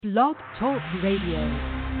Blog Talk Radio.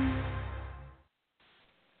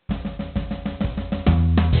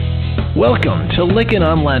 Welcome to Lykken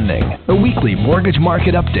on Lending, a weekly mortgage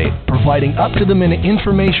market update providing up-to-the-minute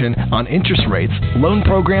information on interest rates, loan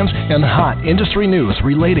programs, and hot industry news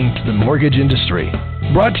relating to the mortgage industry.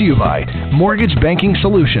 Brought to you by Mortgage Banking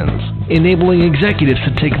Solutions, enabling executives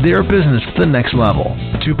to take their business to the next level.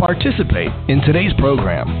 To participate in today's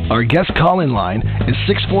program, our guest call-in line is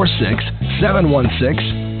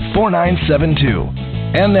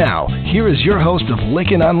 646-716-4972. And now, here is your host of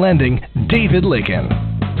Lykken on Lending, David Lykken.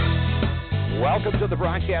 Welcome to the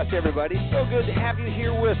broadcast, everybody. So good to have you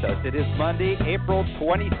here with us. It is Monday, April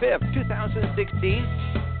 25th, 2016.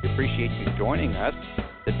 We appreciate you joining us.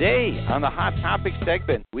 Today, on the Hot Topics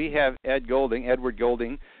segment, we have Edward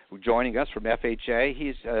Golding, joining us from FHA.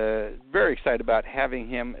 He's very excited about having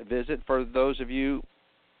him visit. For those of you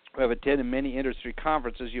who have attended many industry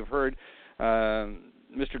conferences, you've heard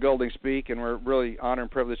Mr. Golding speak, and we're really honored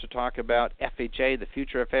and privileged to talk about FHA, the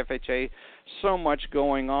future of FHA. So much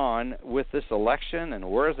going on with this election,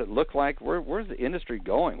 and where does it look like? Where's the industry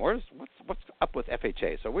going? What's up with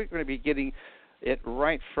FHA? So we're going to be getting it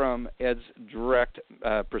right from Ed's direct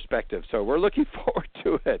perspective. So we're looking forward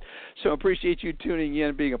to it. So appreciate you tuning in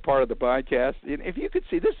and being a part of the podcast. And if you could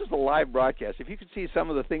see, this is a live broadcast. If you could see some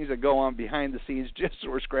of the things that go on behind the scenes, just as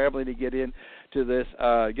we're scrambling to get into this,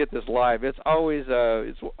 get this live, it's always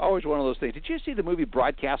one of those things. Did you see the movie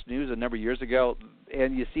Broadcast News a number of years ago?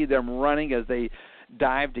 And you see them running as they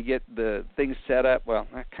dive to get the things set up. Well,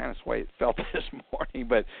 that kind of way it felt this morning.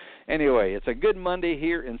 But anyway, it's a good Monday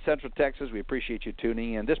here in Central Texas. We appreciate you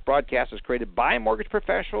tuning in. This broadcast is created by mortgage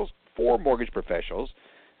professionals for mortgage professionals,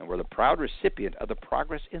 and we're the proud recipient of the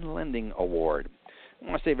Progress in Lending Award. I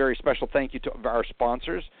want to say a very special thank you to our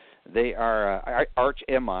sponsors. They are Arch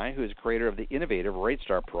MI, who is the creator of the innovative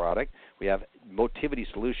RateStar product. We have Motivity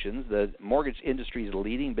Solutions, the mortgage industry's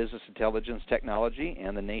leading business intelligence technology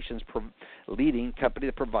and the nation's leading company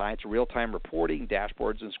that provides real-time reporting,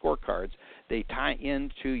 dashboards, and scorecards. They tie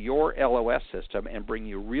into your LOS system and bring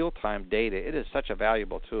you real-time data. It is such a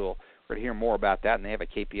valuable tool. We're going to hear more about that, and they have a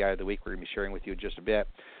KPI of the week we're going to be sharing with you in just a bit.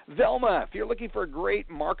 Velma, if you're looking for a great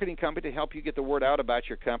marketing company to help you get the word out about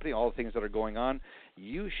your company, all the things that are going on,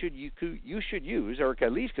 you should use, or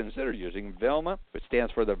at least consider using, Velma, which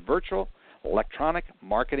stands for the Virtual Electronic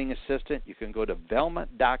Marketing Assistant. You can go to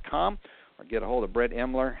velma.com or get a hold of Brett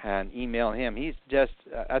Emler and email him. He's just,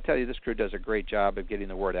 I tell you, this crew does a great job of getting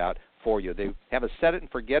the word out for you. They have a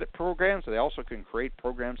set-it-and-forget-it program, so they also can create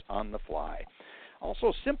programs on the fly.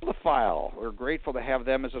 Also, Simplifile. We're grateful to have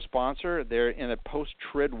them as a sponsor. They're in a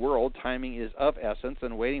post-TRID world. Timing is of essence,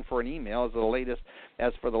 and waiting for an email as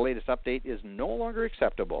for the latest update is no longer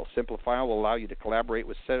acceptable. Simplifile will allow you to collaborate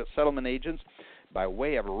with settlement agents by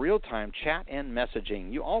way of real-time chat and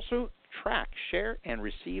messaging. You also track, share, and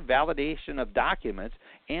receive validation of documents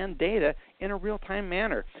and data in a real-time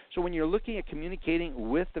manner. So when you're looking at communicating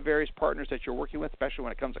with the various partners that you're working with, especially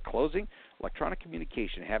when it comes to closing, electronic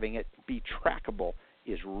communication, having it be trackable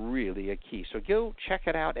is really a key. So go check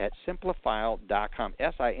it out at simplifile.com,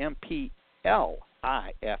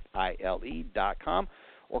 SIMPLIFILE.com,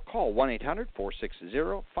 or call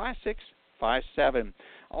 1-800-460-5657.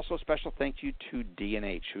 Also, a special thank you to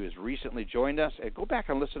D&H, who has recently joined us. Go back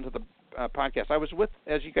and listen to the podcast. I was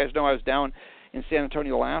as you guys know, I was down in San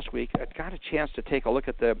Antonio last week. I got a chance to take a look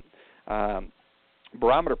at the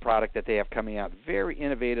barometer product that they have coming out. Very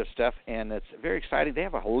innovative stuff, and it's very exciting. They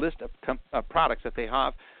have a list of products that they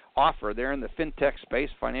offer. They're in the fintech space,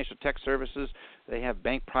 financial tech services. They have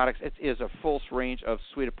bank products. It is a full range of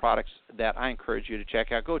suite of products that I encourage you to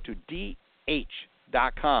check out. Go to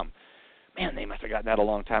dh.com. Man, they must have gotten that a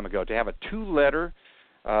long time ago. To have a two-letter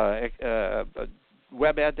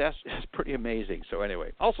web address is pretty amazing. So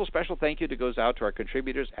anyway, also special thank you goes out to our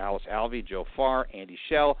contributors, Alice Alvey, Joe Farr, Andy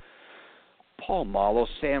Schell, Paul Muolo,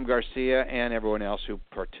 Sam Garcia, and everyone else who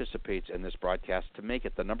participates in this broadcast to make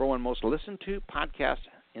it the number one most listened to podcast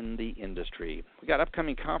in the industry. We got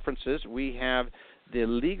upcoming conferences. We have the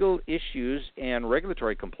Legal Issues and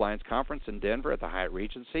Regulatory Compliance Conference in Denver at the Hyatt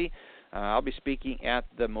Regency. I'll be speaking at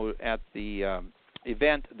the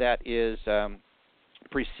event that is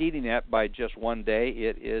preceding that by just one day.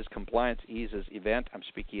 It is Compliance Ease's event. I'm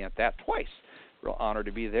speaking at that twice. Real honor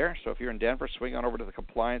to be there. So if you're in Denver, swing on over to the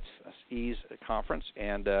Compliance Ease Conference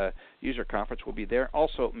and User Conference. Will be there.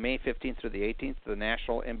 Also, May 15th through the 18th, the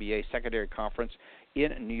National MBA Secondary Conference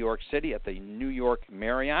in New York City at the New York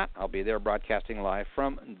Marriott. I'll be there broadcasting live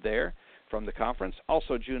from there, from the conference.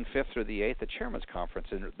 Also, June 5th through the 8th, the Chairman's Conference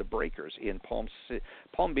in the Breakers in Palm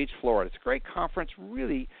Beach, Florida. It's a great conference,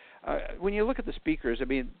 really. When you look at the speakers, I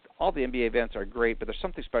mean, all the MBA events are great, but there's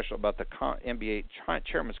something special about the MBA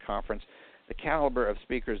Chairman's Conference, the caliber of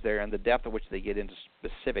speakers there and the depth at which they get into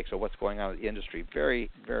specifics of what's going on in the industry.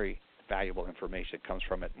 Very, very valuable information comes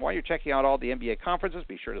from it. And while you're checking out all the MBA conferences,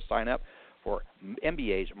 be sure to sign up for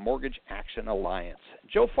MBA's Mortgage Action Alliance.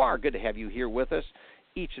 Joe Farr, good to have you here with us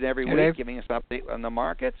each and every week, Dave. giving us an update on the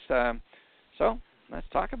markets. So let's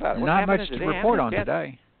talk about it. What's Not much happening to today? report I on haven't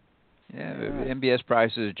today. Yeah, MBS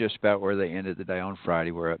prices are just about where they ended the day on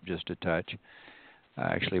Friday. We're up just a touch.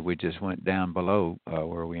 Actually, we just went down below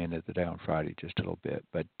where we ended the day on Friday just a little bit.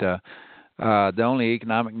 But the only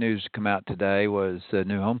economic news to come out today was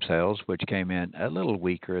new home sales, which came in a little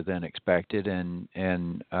weaker than expected and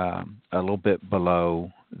a little bit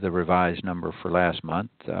below the revised number for last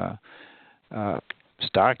month.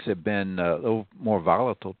 Stocks have been a little more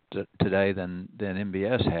volatile today than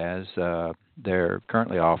MBS has. They're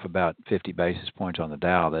currently off about 50 basis points on the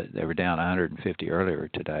Dow. They were down 150 earlier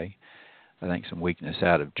today. I think some weakness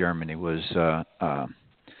out of Germany was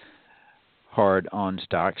hard on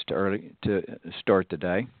stocks to start the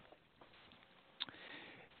day,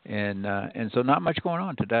 and so not much going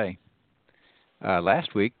on today.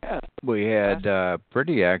 Last week we had a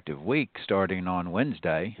pretty active week starting on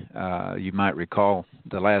Wednesday. You might recall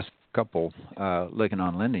the last couple Lykken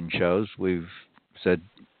on Lending shows. We've said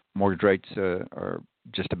mortgage rates are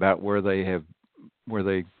just about where they had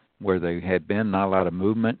been. Not a lot of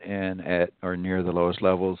movement, and at or near the lowest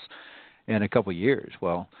levels in a couple of years.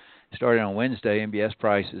 Well, starting on Wednesday, MBS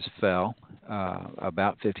prices fell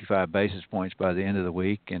about 55 basis points by the end of the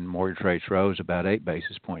week, and mortgage rates rose about 8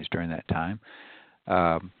 basis points during that time.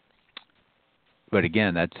 But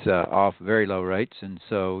again, that's off very low rates, and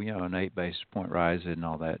so an 8 basis point rise isn't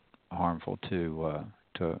all that harmful to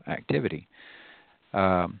activity.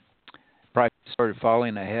 Prices started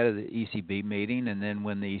falling ahead of the ECB meeting, and then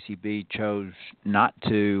when the ECB chose not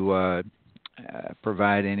to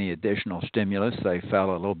provide any additional stimulus, they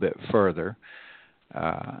fell a little bit further,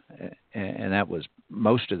 and that was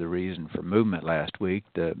most of the reason for movement last week.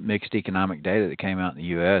 The mixed economic data that came out in the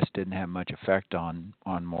U.S. didn't have much effect on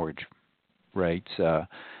mortgage rates.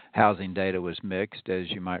 Housing data was mixed,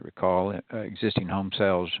 as you might recall. Existing home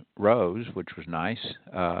sales rose, which was nice,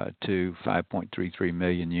 to 5.33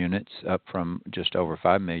 million units, up from just over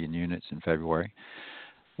 5 million units in February,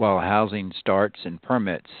 while housing starts and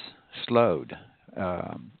permits slowed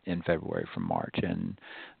in February from March, and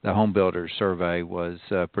the home builders survey was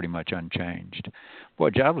pretty much unchanged. Boy,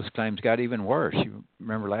 jobless claims got even worse. You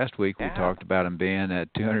remember last week we talked about them being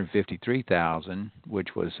at 253,000,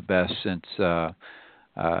 which was the best since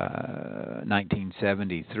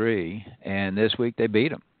 1973, and this week they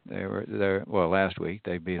beat them. Last week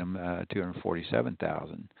they beat them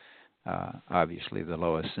 247,000, obviously the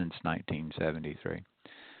lowest since 1973.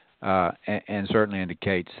 And certainly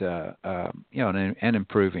indicates an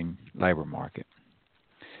improving labor market.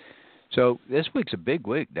 So this week's a big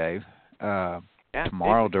week, Dave.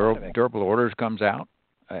 Tomorrow, durable orders comes out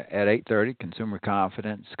at 8:30. Consumer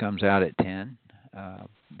confidence comes out at 10.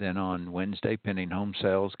 Then on Wednesday, pending home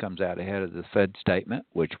sales comes out ahead of the Fed statement,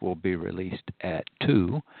 which will be released at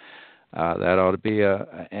 2. That ought to be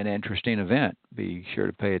an interesting event. Be sure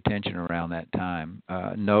to pay attention around that time.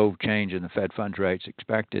 No change in the Fed funds rates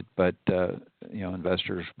expected, but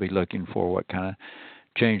investors will be looking for what kind of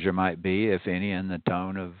change there might be, if any, in the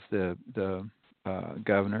tone of the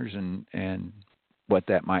governors and what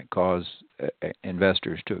that might cause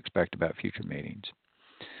investors to expect about future meetings.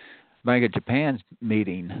 Bank of Japan's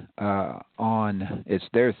meeting it's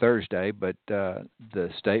their Thursday, but the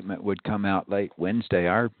statement would come out late Wednesday,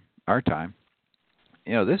 our time.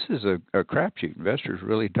 This is a crapshoot. Investors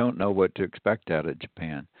really don't know what to expect out of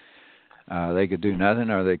Japan. They could do nothing,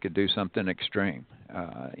 or they could do something extreme.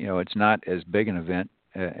 It's not as big an event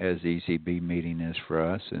as the ECB meeting is for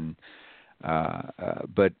us,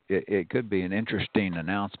 but it could be an interesting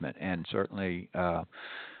announcement, and certainly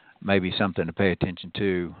maybe something to pay attention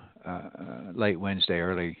to late Wednesday,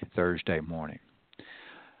 early Thursday morning.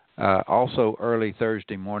 Also, early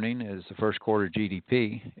Thursday morning is the first quarter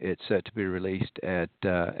GDP. It's set to be released at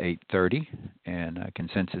 8:30, and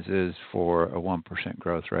consensus is for a 1%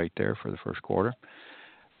 growth rate there for the first quarter.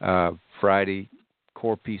 Friday,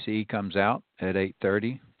 core PCE comes out at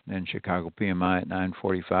 8:30, then Chicago PMI at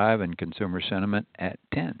 9:45, and consumer sentiment at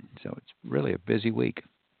 10. So it's really a busy week.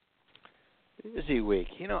 Busy week.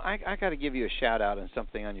 I got to give you a shout out on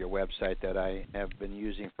something on your website that I have been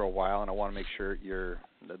using for a while, and I want to make sure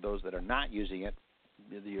those that are not using it,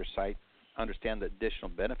 your site, understand the additional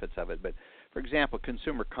benefits of it. But for example,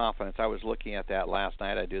 consumer confidence. I was looking at that last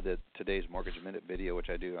night. I do today's Mortgage Minute video,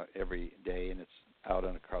 which I do every day, and it's out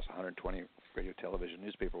across 120 radio, television,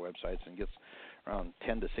 newspaper websites, and gets around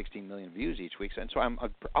 10 to 16 million views each week. And so I'm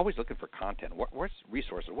always looking for content. What's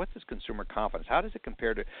resources? What's this consumer confidence? How does it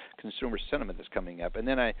compare to consumer sentiment that's coming up? And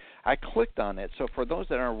then I clicked on it. So for those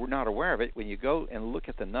that are not aware of it, when you go and look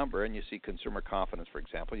at the number and you see consumer confidence, for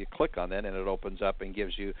example, you click on that and it opens up and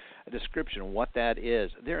gives you a description of what that is.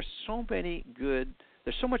 There's so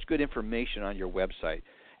much good information on your website.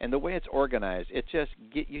 And the way it's organized,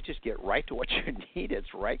 you just get right to what you need.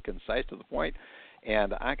 It's right, concise, to the point.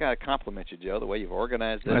 And I got to compliment you, Joe, the way you've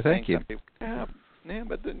organized this. Thank you.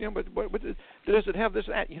 But does it have this?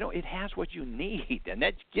 That? It has what you need, and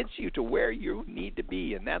that gets you to where you need to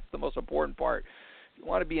be, and that's the most important part. If you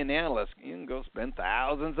want to be an analyst, you can go spend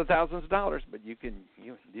thousands and thousands of dollars, but you can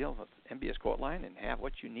deal with MBSQuoteline and have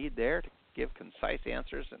what you need there to give concise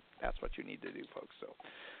answers, and that's what you need to do, folks. So,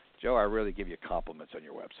 Joe, I really give you compliments on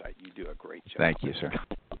your website. You do a great job. Thank you, sir.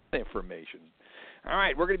 Information. All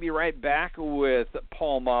right, we're going to be right back with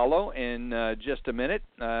Paul Muolo in just a minute.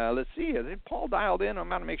 Let's see. Is Paul dialed in? I'm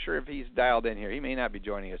going to make sure if he's dialed in here. He may not be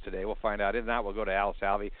joining us today. We'll find out. If not, we'll go to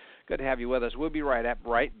Alvey. Good to have you with us. We'll be right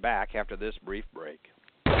back after this brief break.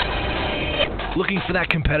 Looking for that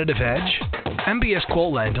competitive edge?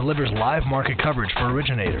 MBSQuoteline delivers live market coverage for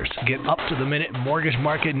originators. Get up-to-the-minute mortgage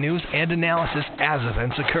market news and analysis as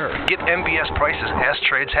events occur. Get MBS prices as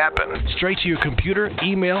trades happen. Straight to your computer,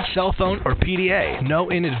 email, cell phone, or PDA.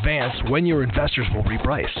 Know in advance when your investors will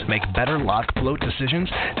reprice. Make better lock float decisions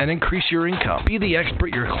and increase your income. Be the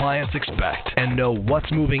expert your clients expect. And know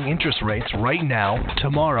what's moving interest rates right now,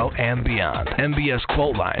 tomorrow, and beyond.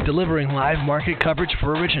 MBSQuoteline, delivering live market coverage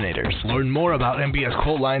for originators. Learn more about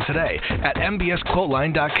MBSQuoteline today at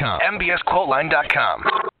MBSQuoteline.com. MBSQuoteline.com.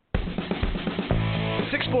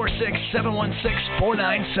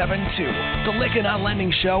 646-716-4972. The Lykken on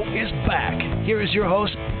Lending Show is back. Here is your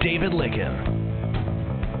host, David Lykken.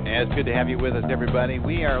 Yeah, it's good to have you with us, everybody.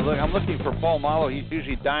 I'm looking for Paul Muolo. He's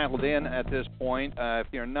usually dialed in at this point. If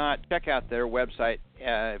you're not, check out their website.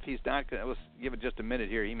 If he's not, let's give it just a minute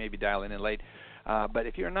here. He may be dialing in late. But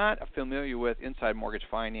if you're not familiar with Inside Mortgage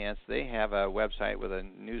Finance, they have a website with a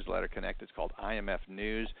newsletter connected. It's called IMF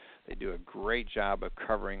News. They do a great job of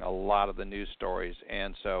covering a lot of the news stories.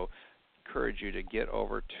 And so encourage you to get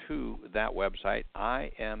over to that website,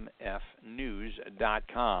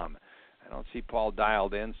 imfnews.com. I don't see Paul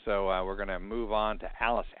dialed in, so we're going to move on to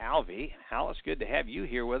Alvey. Alice, good to have you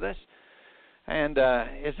here with us. And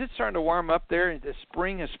is it starting to warm up there? The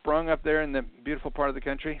spring has sprung up there in the beautiful part of the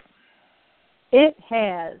country? It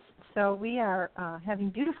has. So we are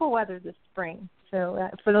having beautiful weather this spring. So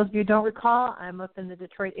for those of you who don't recall, I'm up in the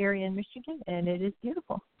Detroit area in Michigan, and it is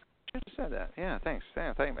beautiful. I said that. Yeah, thanks.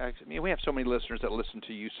 I mean, we have so many listeners that listen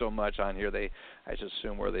to you so much on here. I just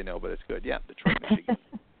assume where they know, but it's good. Yeah, Detroit, Michigan.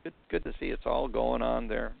 Good to see it's all going on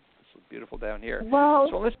there. It's beautiful down here. Well,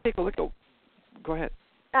 so let's take a look. Go ahead.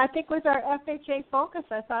 I think with our FHA focus,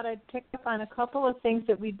 I thought I'd pick up on a couple of things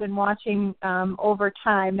that we've been watching over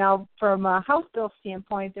time. Now, from a House bill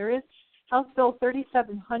standpoint, there is House Bill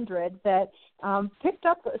 3700 that picked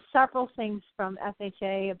up several things from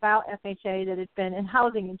FHA, about FHA that had been, and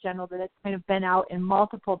housing in general, that had kind of been out in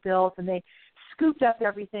multiple bills, and they scooped up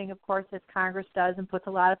everything, of course, as Congress does, and puts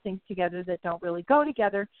a lot of things together that don't really go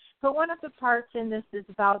together. But one of the parts in this is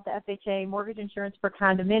about the FHA mortgage insurance for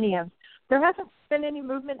condominiums. There hasn't been any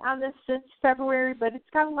movement on this since February, but it's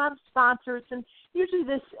got a lot of sponsors, and usually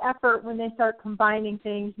this effort, when they start combining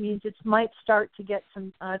things, means it might start to get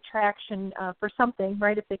some traction for something,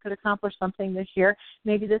 right? If they could accomplish something this year,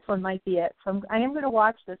 maybe this one might be it. So I am going to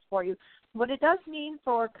watch this for you. What it does mean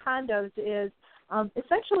for condos is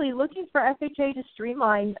essentially looking for FHA to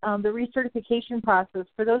streamline the recertification process.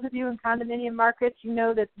 For those of you in condominium markets, you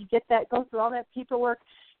know that you get that, go through all that paperwork,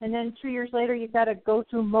 and then 2 years later you've got to go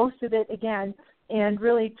through most of it again, and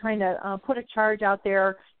really trying to put a charge out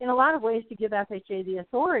there in a lot of ways to give FHA the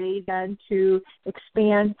authority then to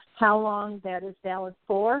expand how long that is valid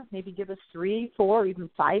for, maybe give us 3, 4, even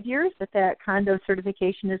 5 years that condo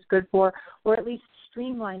certification is good for, or at least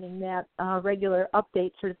streamlining that regular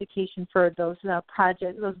update certification for those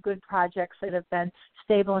projects, those good projects that have been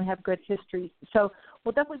stable and have good histories. So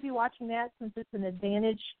we'll definitely be watching that, since it's an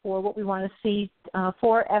advantage for what we want to see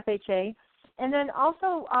for FHA. And then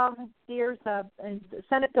also there's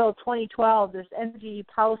Senate Bill 2012, this Energy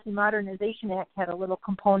Policy Modernization Act had a little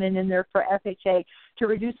component in there for FHA to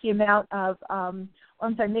reduce the amount of,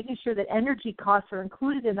 making sure that energy costs are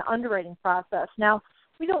included in the underwriting process. Now,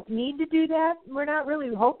 we don't need to do that. We're not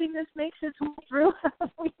really hoping this makes its way through.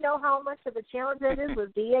 We know how much of a challenge that is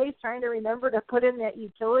with VAs trying to remember to put in that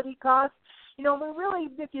utility cost. we're really,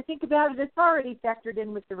 if you think about it, it's already factored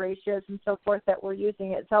in with the ratios and so forth that we're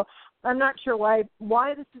using it. So I'm not sure why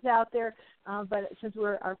this is out there, but since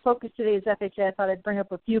our focus today is FHA, I thought I'd bring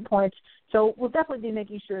up a few points. So we'll definitely be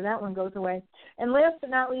making sure that one goes away. And last but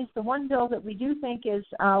not least, the one bill that we do think is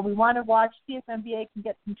we want to watch, see if MBA can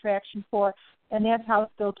get some traction for, and that's House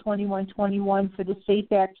Bill 2121 for the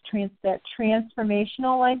SAFE Act, that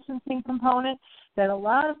transformational licensing component that a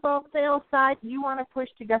lot of folks sales side, you want to push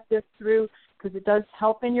to get this through because it does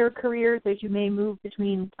help in your careers as you may move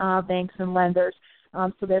between banks and lenders.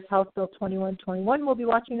 So that's House Bill 2121. We'll be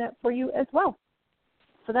watching that for you as well.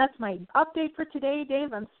 So that's my update for today,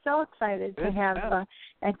 Dave. I'm so excited to have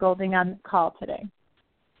Ed Golding on the call today.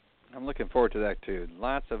 I'm looking forward to that, too.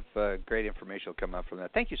 Lots of great information will come out from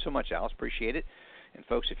that. Thank you so much, Alice. Appreciate it. And,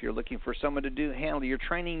 folks, if you're looking for someone to handle your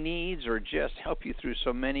training needs or just help you through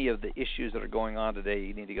so many of the issues that are going on today,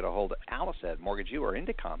 you need to get a hold of Alice at Mortgage U or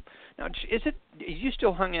Indecomm. Now, is you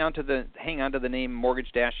still hang on to the name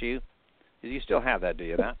Mortgage-U? Do you still have that, do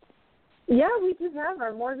you, Matt? Yeah, we do have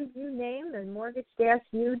our Mortgage U name and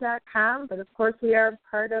mortgage-u.com, but, of course, we are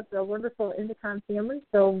part of the wonderful Indecomm family,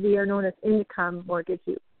 so we are known as Indecomm Mortgage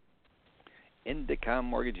U. Indecomm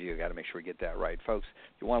Mortgage U. Got to make sure we get that right, folks.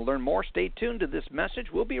 If you want to learn more, stay tuned to this message.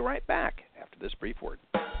 We'll be right back after this brief word.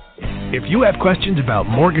 If you have questions about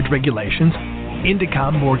mortgage regulations,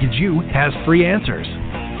 Indecomm Mortgage U has free answers.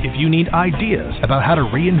 If you need ideas about how to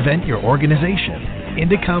reinvent your organization,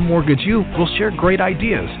 Indecomm Mortgage U will share great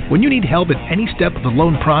ideas. When you need help at any step of the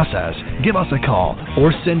loan process, give us a call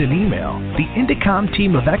or send an email. The Indecomm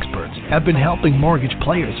team of experts have been helping mortgage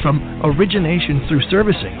players from origination through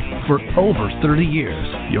servicing for over 30 years.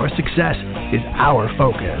 Your success is our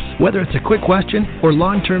focus. Whether it's a quick question or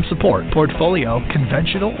long-term support, portfolio,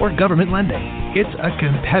 conventional, or government lending, it's a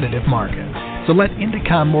competitive market. So let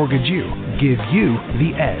Indecomm Mortgage U give you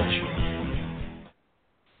the edge.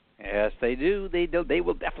 Yes, they do. They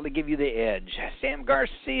will definitely give you the edge. Sam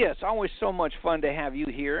Garcia, it's always so much fun to have you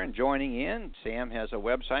here and joining in. Sam has a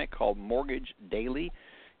website called Mortgage Daily.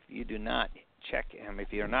 If you do not check him,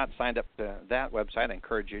 if you're not signed up to that website, I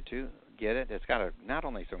encourage you to get it. It's got not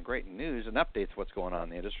only some great news and updates what's going on in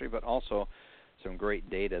the industry, but also some great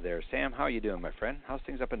data there. Sam, how are you doing, my friend? How's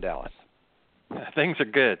things up in Dallas? Things are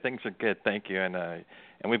good. Thank you. And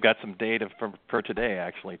we've got some data for today,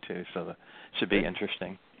 actually, too, so that should be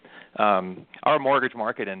interesting. Our mortgage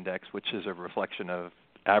market index, which is a reflection of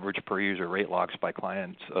average per user rate locks by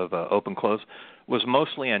clients of open close, was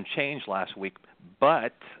mostly unchanged last week,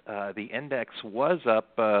 but the index was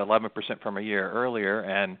up 11% from a year earlier,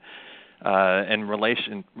 and in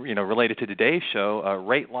relation, related to today's show,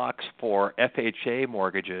 rate locks for FHA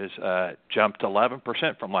mortgages jumped 11%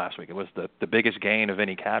 from last week. It was the biggest gain of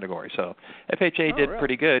any category. So FHA did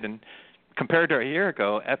pretty good, and compared to a year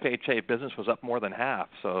ago, FHA business was up more than half.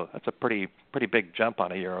 So that's a pretty big jump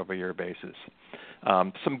on a year-over-year basis.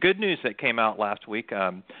 Some good news that came out last week.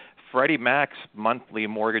 Freddie Mac's monthly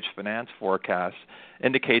mortgage finance forecast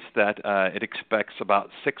indicates that it expects about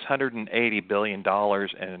 $680 billion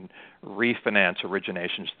in refinance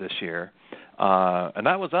originations this year. And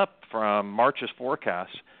that was up from March's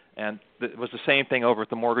forecast. And it was the same thing over at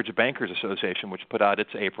the Mortgage Bankers Association, which put out its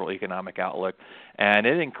April economic outlook. And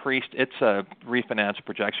it increased its refinance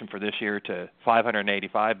projection for this year to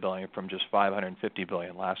 $585 billion from just $550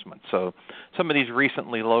 billion last month. So some of these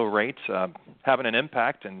recently low rates having an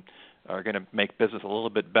impact and are going to make business a little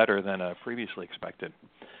bit better than previously expected.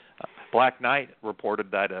 Black Knight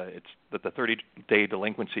reported that that the 30-day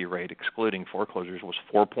delinquency rate, excluding foreclosures, was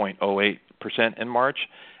 4.08% in March,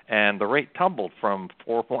 and the rate tumbled from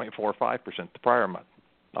 4.45% the prior month.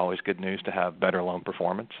 Always good news to have better loan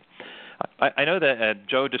performance. I know that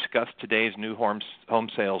Joe discussed today's new home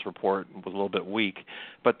sales report was a little bit weak,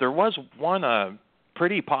 but there was one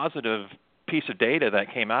pretty positive piece of data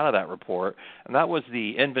that came out of that report, and that was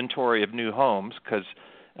the inventory of new homes, because,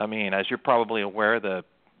 as you're probably aware,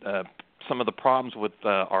 some of the problems with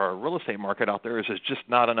our real estate market out there is there's just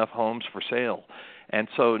not enough homes for sale. And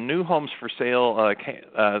so new homes for sale,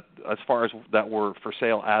 as far as that were for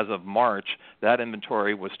sale as of March, that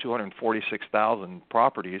inventory was 246,000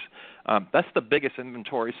 properties. That's the biggest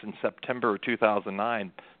inventory since September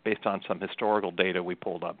 2009, based on some historical data we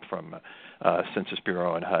pulled up from Census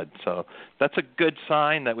Bureau and HUD. So that's a good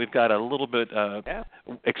sign that we've got a little bit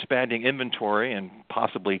expanding inventory, and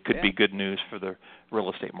possibly could be good news for the real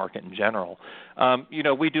estate market in general.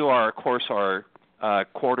 We do our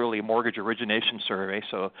quarterly mortgage origination survey.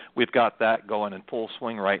 So we've got that going in full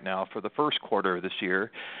swing right now for the first quarter of this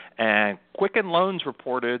year. And Quicken Loans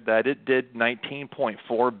reported that it did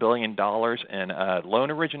 $19.4 billion in loan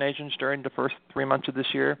originations during the first 3 months of this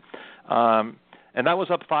year. And that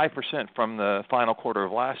was up 5% from the final quarter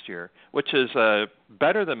of last year, which is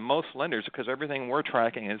better than most lenders, because everything we're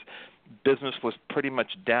tracking is business was pretty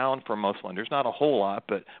much down for most lenders. Not a whole lot,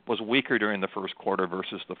 but was weaker during the first quarter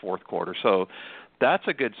versus the fourth quarter. So that's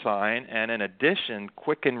a good sign. And in addition,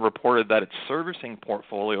 Quicken reported that its servicing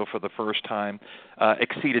portfolio for the first time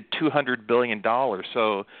exceeded $200 billion.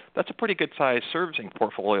 So that's a pretty good-sized servicing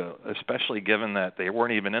portfolio, especially given that they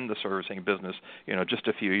weren't even in the servicing business, just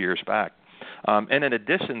a few years back. And in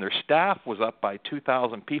addition, their staff was up by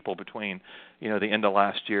 2,000 people between, the end of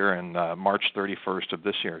last year and March 31st of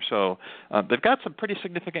this year. So they've got some pretty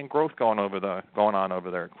significant growth going on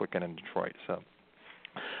over there at Quicken in Detroit. So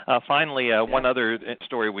finally, one other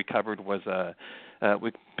story we covered was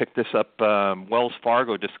we picked this up. Wells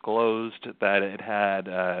Fargo disclosed that it had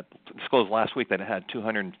disclosed last week that it had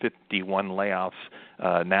 251 layoffs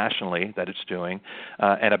nationally that it's doing,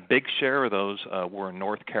 and a big share of those were in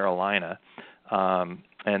North Carolina.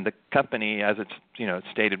 And the company, as it's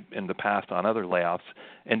stated in the past on other layoffs,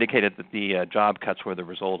 indicated that the job cuts were the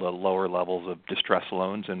result of lower levels of distressed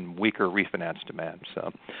loans and weaker refinance demand.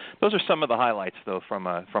 So those are some of the highlights, though, from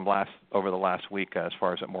over the last week as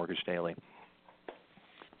far as at Mortgage Daily.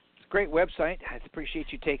 Great website. I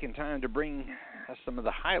appreciate you taking time to bring us some of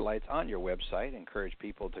the highlights on your website. Encourage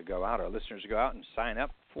people to go out, our listeners to go out and sign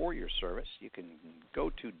up for your service. You can go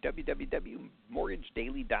to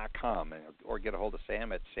www.mortgagedaily.com or get a hold of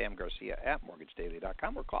Sam at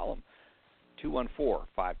samgarcia@mortgagedaily.com or call him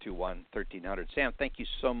 214-521-1300. Sam, thank you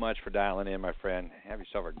so much for dialing in, my friend. Have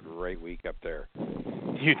yourself a great week up there.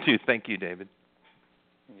 You too. Thank you, David.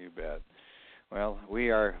 You bet. Well,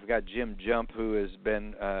 we've got Jim Jump, who is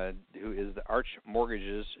the Arch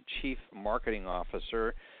Mortgage's Chief Marketing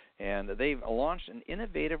Officer, and they've launched an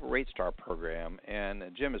innovative RateStar program. And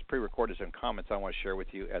Jim has pre-recorded some comments I want to share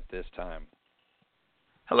with you at this time.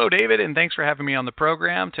 Hello, David, and thanks for having me on the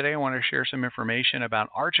program. Today I want to share some information about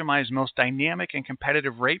ArchMI's most dynamic and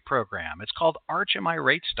competitive rate program. It's called ArchMI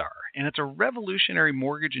RateStar, and it's a revolutionary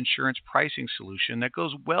mortgage insurance pricing solution that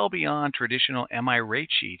goes well beyond traditional MI rate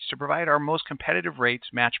sheets to provide our most competitive rates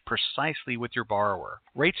matched precisely with your borrower.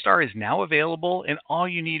 RateStar is now available, and all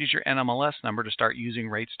you need is your NMLS number to start using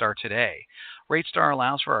RateStar today. RateStar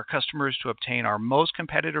allows for our customers to obtain our most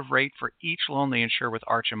competitive rate for each loan they insure with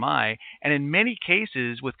ArchMI, and in many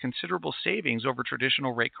cases with considerable savings over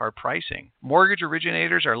traditional rate card pricing. Mortgage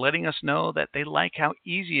originators are letting us know that they like how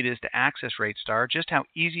easy it is to access RateStar, just how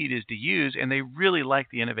easy it is to use, and they really like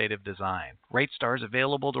the innovative design. RateStar is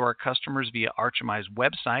available to our customers via ArchMI's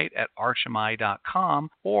website at archmi.com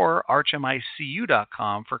or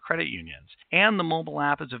archmicu.com for credit unions. And the mobile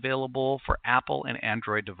app is available for Apple and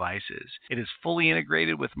Android devices. It is fully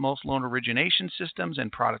integrated with most loan origination systems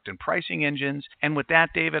and product and pricing engines. And with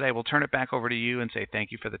that, David, I will turn it back over to you and say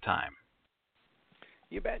thank you for the time.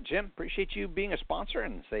 You bet, Jim. Appreciate you being a sponsor,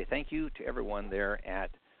 and say thank you to everyone there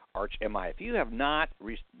at ArchMI. If you have not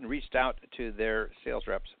reached out to their sales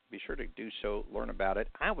reps, be sure to do so, learn about it.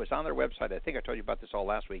 I was on their website. I think I told you about this all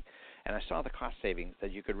last week, and I saw the cost savings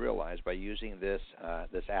that you could realize by using this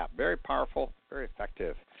app. Very powerful, very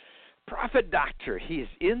effective. Profit Doctor, he's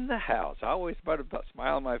in the house. I always put a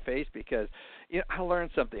smile on my face because I learn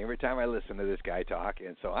something every time I listen to this guy talk,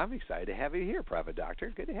 and so I'm excited to have you here, Profit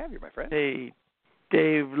Doctor. Good to have you, my friend. Hey,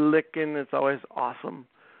 Dave Lykken, it's always awesome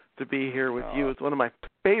to be here with you. It's one of my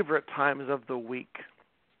favorite times of the week.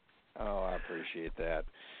 Oh, I appreciate that.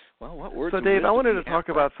 Well, what words? So, Dave, I wanted to talk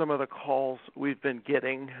about some of the calls we've been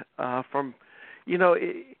getting from,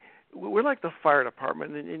 we're like the fire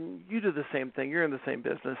department, and you do the same thing. You're in the same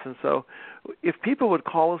business. And so if people would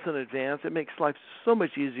call us in advance, it makes life so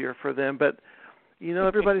much easier for them. But,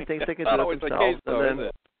 everybody thinks they can do it themselves.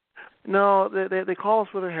 No, they call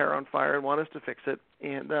us with their hair on fire and want us to fix it.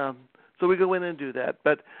 And so we go in and do that.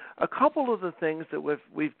 But a couple of the things that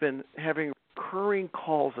we've been having recurring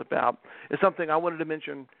calls about is something I wanted to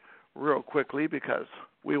mention real quickly because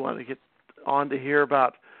we want to get on to hear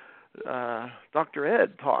about Dr.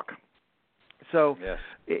 Ed talk. So yes.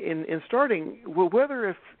 in starting, whether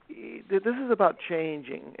if this is about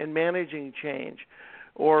changing and managing change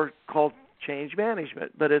or called change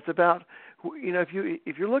management, but it's about,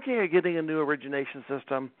 if you're looking at getting a new origination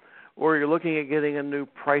system or you're looking at getting a new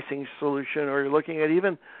pricing solution or you're looking at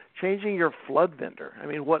even changing your flood vendor,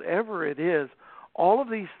 whatever it is, all of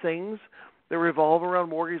these things that revolve around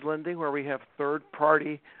mortgage lending where we have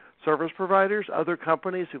third-party service providers, other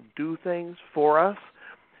companies who do things for us.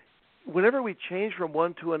 Whenever we change from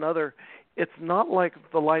one to another, it's not like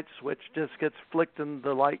the light switch just gets flicked and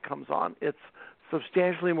the light comes on. It's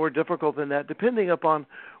substantially more difficult than that, depending upon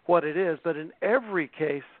what it is. But in every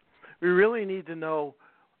case, we really need to know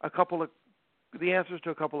the answers to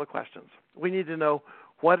a couple of questions. We need to know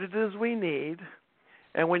what it is we need,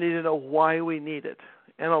 and we need to know why we need it.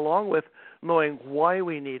 And along with knowing why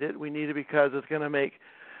we need it because it's going to make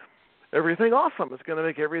everything awesome. It's going to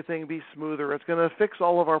make everything be smoother. It's going to fix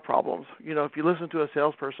all of our problems. If you listen to a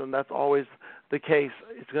salesperson, that's always the case.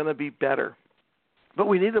 It's going to be better. But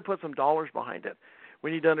we need to put some dollars behind it.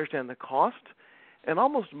 We need to understand the cost. And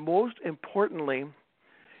almost most importantly,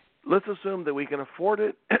 let's assume that we can afford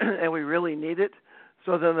it and we really need it.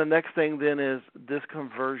 So then the next thing then is this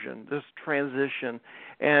conversion, this transition.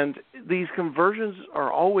 And these conversions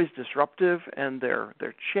are always disruptive, and they're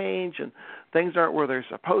change, and things aren't where they're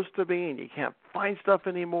supposed to be, and you can't find stuff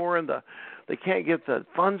anymore, and they can't get the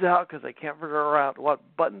funds out because they can't figure out what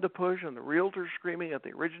button to push, and the realtor's screaming at the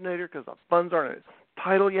originator because the funds aren't in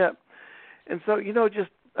title yet. And so, just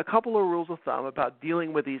a couple of rules of thumb about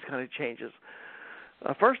dealing with these kind of changes.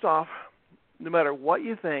 First off, no matter what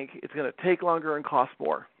you think, it's going to take longer and cost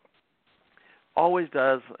more. Always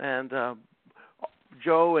does. And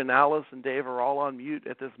Joe and Alice and Dave are all on mute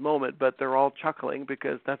at this moment, but they're all chuckling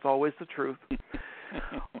because that's always the truth.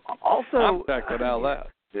 Also, I'm chuckling out loud.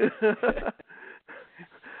 This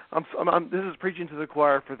is preaching to the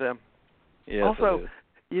choir for them. Yes, also,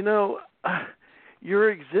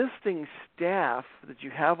 your existing staff that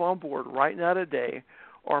you have on board right now today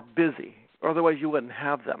are busy. Otherwise, you wouldn't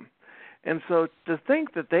have them. And so to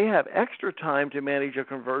think that they have extra time to manage a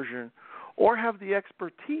conversion or have the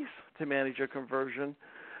expertise to manage a conversion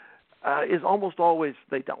is almost always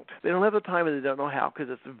they don't. They don't have the time and they don't know how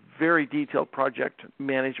because it's a very detailed project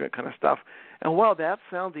management kind of stuff. And while that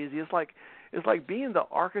sounds easy, it's like being the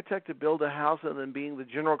architect to build a house and then being the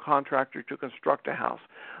general contractor to construct a house.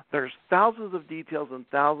 There's thousands of details and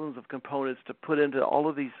thousands of components to put into all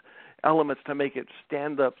of these elements to make it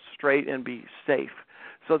stand up straight and be safe.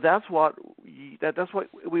 So that's what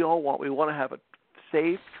we all want. We want to have a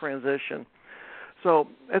safe transition. So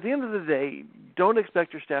at the end of the day, don't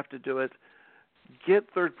expect your staff to do it. Get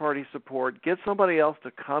third-party support. Get somebody else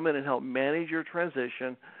to come in and help manage your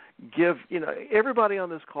transition. Everybody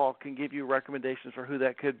on this call can give you recommendations for who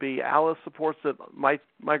that could be. Alice supports it. My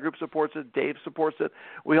group supports it. Dave supports it.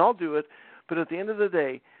 We all do it. But at the end of the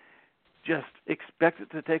day, just expect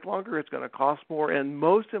it to take longer. It's going to cost more. And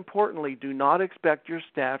most importantly, do not expect your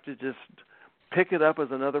staff to just pick it up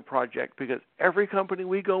as another project, because every company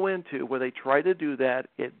we go into where they try to do that,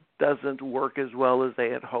 it doesn't work as well as they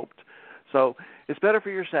had hoped. So it's better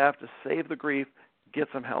for your staff to save the grief, get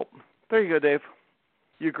some help. There you go, Dave.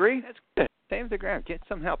 You agree? That's good. Save the ground. Get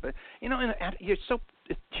some help. And you're so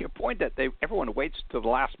to your point that everyone waits till the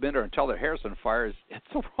last minute or until their hair's on fire. It's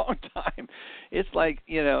the wrong time. It's like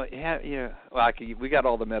we got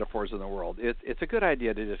all the metaphors in the world. It's a good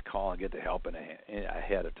idea to just call and get the help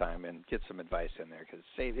ahead of time and get some advice in there because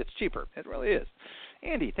it's cheaper. It really is.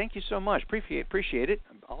 Andy, thank you so much. Appreciate it.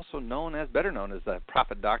 Also better known as the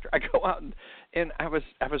Profit Doctor. I go out and I was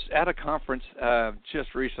at a conference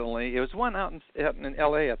just recently. It was one out in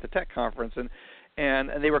L.A. at the tech conference, and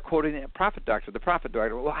they were quoting the Profit Doctor.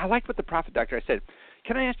 Well, I like what the Profit Doctor. I said,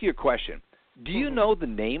 can I ask you a question? Do you know the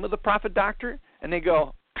name of the Profit Doctor? And they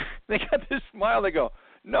go, they got this smile. They go,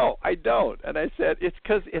 no, I don't. And I said, it's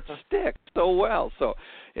because it sticks so well. So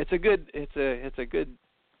it's a good, as they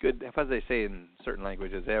say in certain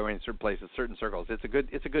languages, in certain places, certain circles, it's a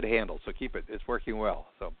good handle. So keep it. It's working well.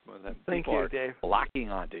 So thank you, Dave. Locking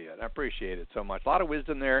onto you. I appreciate it so much. A lot of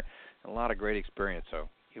wisdom there, and a lot of great experience. So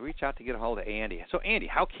you reach out to get a hold of Andy. So Andy,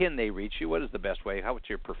 how can they reach you? What is the best way? What's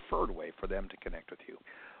your preferred way for them to connect with you?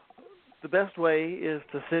 The best way is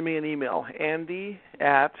to send me an email,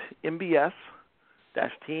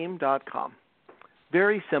 andy@mbs-team.com.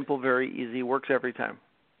 Very simple, very easy. Works every time.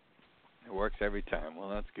 It works every time. Well,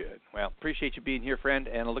 that's good. Well, appreciate you being here, friend,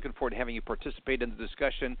 and I'm looking forward to having you participate in the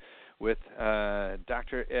discussion with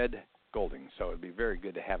Dr. Ed Golding. So it'd be very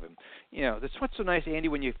good to have him. That's what's so nice, Andy,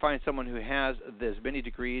 when you find someone who has as many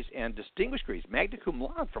degrees and distinguished degrees, magna cum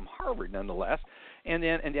laude from Harvard, nonetheless, and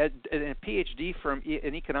then a PhD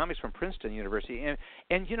in economics from Princeton University.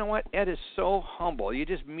 And you know what? Ed is so humble. You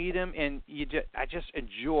just meet him, and I just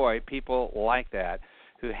enjoy people like that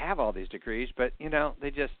who have all these degrees, but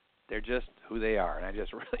they're just who they are, and I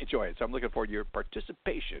just really enjoy it. So I'm looking forward to your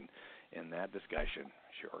participation in that discussion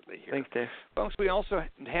shortly here. Thanks, Dave. Folks, we also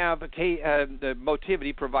have the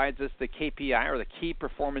Motivity provides us the KPI, or the Key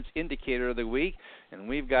Performance Indicator of the week, and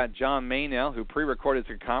we've got John Maynell, who pre-recorded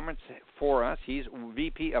the comments for us. He's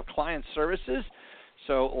VP of Client Services.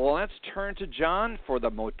 So let's turn to John for the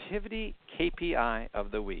Motivity KPI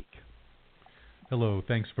of the week. Hello,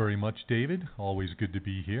 thanks very much, David. Always good to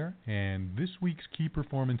be here. And this week's Key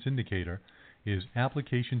Performance Indicator is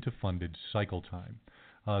application to funded cycle time.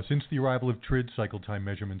 Since the arrival of TRID, cycle time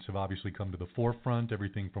measurements have obviously come to the forefront,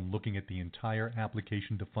 everything from looking at the entire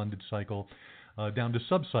application to funded cycle down to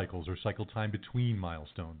subcycles, or cycle time between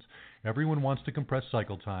milestones. Everyone wants to compress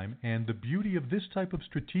cycle time, and the beauty of this type of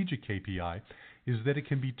strategic KPI is that it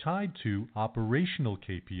can be tied to operational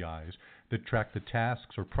KPIs that track the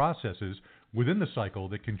tasks or processes within the cycle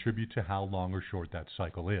that contribute to how long or short that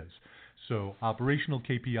cycle is. So operational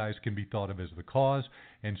KPIs can be thought of as the cause,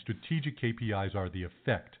 and strategic KPIs are the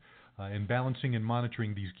effect. And balancing and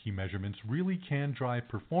monitoring these key measurements really can drive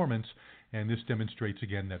performance, and this demonstrates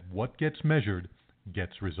again that what gets measured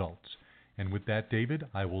gets results. And with that, David,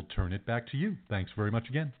 I will turn it back to you. Thanks very much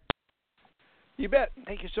again. You bet.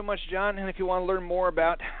 Thank you so much, John. And if you want to learn more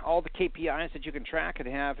about all the KPIs that you can track and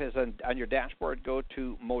have as on your dashboard, go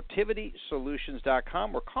to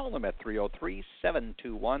motivitysolutions.com or call them at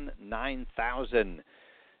 303-721-9000.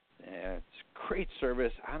 It's great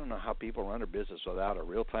service. I don't know how people run their business without a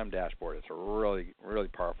real-time dashboard. It's a really, really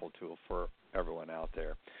powerful tool for everyone out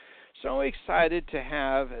there. So excited to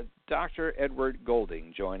have Dr. Edward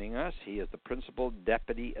Golding joining us. He is the Principal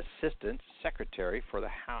Deputy Assistant Secretary for the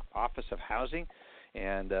Office of Housing,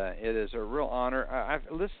 and it is a real honor. I've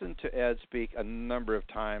listened to Ed speak a number of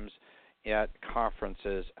times at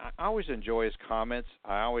conferences. I always enjoy his comments.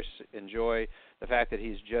 I always enjoy the fact that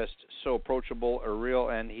he's just so approachable or real,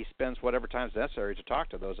 and he spends whatever time is necessary to talk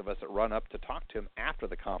to those of us that run up to talk to him after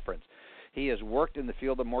the conference. He has worked in the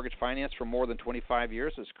field of mortgage finance for more than 25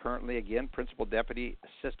 years, is currently, again, Principal Deputy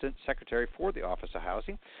Assistant Secretary for the Office of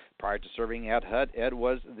Housing. Prior to serving at HUD, Ed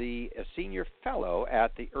was the Senior Fellow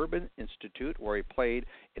at the Urban Institute, where he played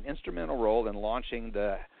an instrumental role in launching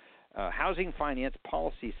the Housing Finance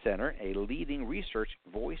Policy Center, a leading research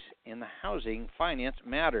voice in the housing finance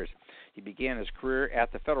matters. He began his career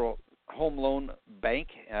at the Federal Home Loan Bank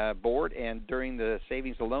Board, and during the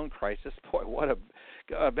savings and loan crisis, boy,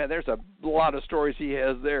 there's a lot of stories he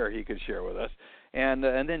has there he could share with us. And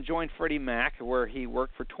then joined Freddie Mac, where he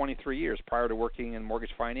worked for 23 years prior to working in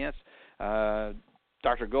mortgage finance.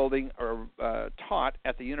 Dr. Golding taught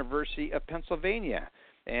at the University of Pennsylvania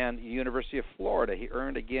and University of Florida. He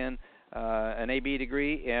earned, again, an AB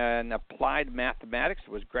degree in applied mathematics,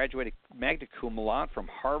 was graduated magna cum laude from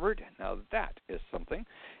Harvard. Now that is something.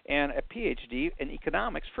 And a PhD in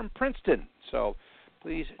economics from Princeton. So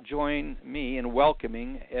please join me in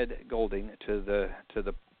welcoming Ed Golding to the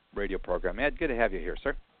radio program. Ed, good to have you here,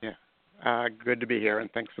 sir. Yeah, good to be here,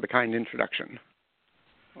 and thanks for the kind introduction.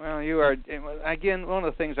 Well, you are, again, one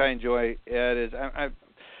of the things I enjoy, Ed, is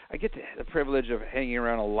I get the privilege of hanging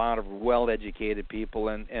around a lot of well-educated people,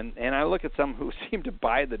 and I look at some who seem to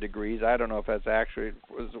buy the degrees. I don't know if that's actually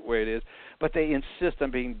the way it is, but they insist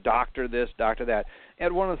on being doctor this, doctor that.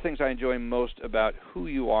 And one of the things I enjoy most about who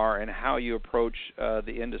you are and how you approach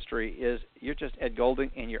the industry is you're just Ed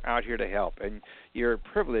Golding, and you're out here to help. And you're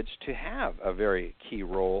privileged to have a very key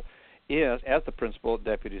role as the Principal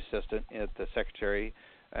Deputy Assistant at the Secretary,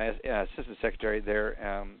 Assistant Secretary there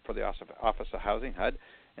for the Office of Housing, HUD.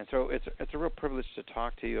 And so it's a real privilege to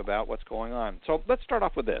talk to you about what's going on. So let's start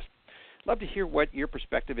off with this. I'd love to hear what your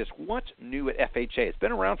perspective is. What's new at FHA? It's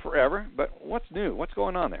been around forever, but what's new? What's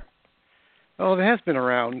going on there? Well, it has been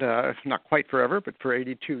around, not quite forever, but for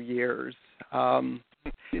 82 years. I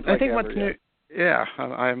think what's new, yeah,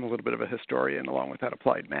 I'm a little bit of a historian along with that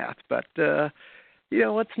applied math, but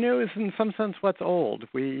what's new is in some sense what's old.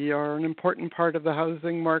 We are an important part of the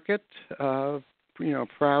housing market,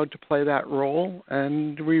 proud to play that role,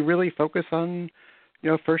 and we really focus on,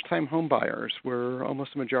 first-time home buyers. We're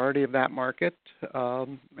almost the majority of that market,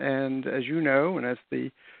 and as you know, and as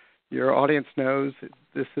your audience knows,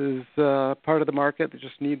 this is part of the market that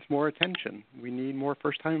just needs more attention. We need more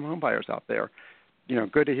first-time home buyers out there.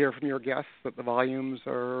 Good to hear from your guests that the volumes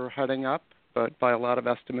are heading up, but by a lot of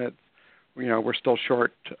estimates, we're still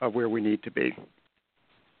short of where we need to be.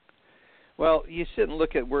 Well, you sit and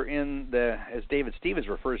look at, we're in the, as David Stevens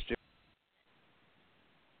refers to,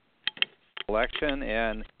 election,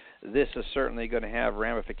 and this is certainly going to have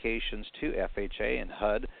ramifications to FHA and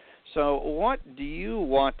HUD. So what do you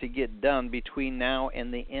want to get done between now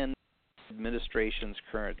and the end of the administration's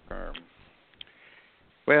current term?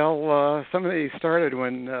 Well, some of these started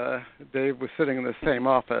when Dave was sitting in the same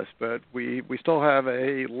office, but we still have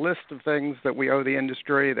a list of things that we owe the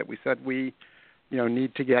industry that we said we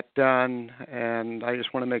need to get done, and I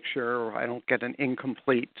just want to make sure I don't get an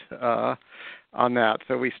incomplete on that.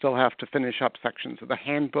 So we still have to finish up sections of the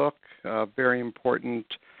handbook. Very important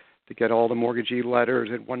to get all the mortgagee letters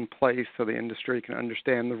in one place so the industry can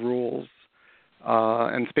understand the rules.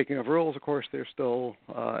 And speaking of rules, of course, there's still,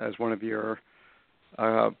 as one of your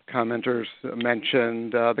commenters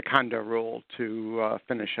mentioned, the condo rule to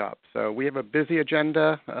finish up. So we have a busy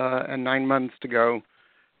agenda and 9 months to go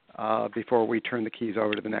before we turn the keys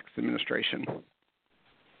over to the next administration.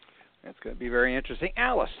 That's going to be very interesting.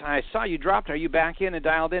 Alice, I saw you dropped. Are you back in and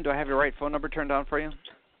dialed in? Do I have your right phone number turned on for you?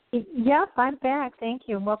 Yes, I'm back. Thank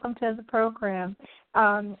you. Welcome to the program.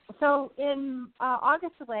 So in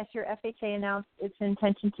August of last year, FHA announced its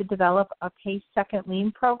intention to develop a PACE second lien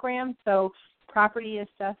program. So property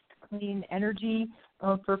assessed clean energy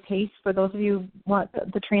for PACE, for those of you who want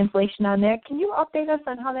the translation on that. Can you update us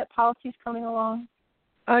on how that policy is coming along?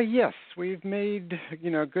 Yes, we've made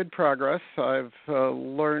good progress. I've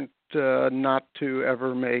learned not to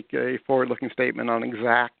ever make a forward-looking statement on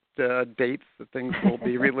exact dates that things will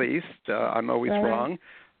be released. I'm always wrong.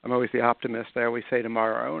 I'm always the optimist. I always say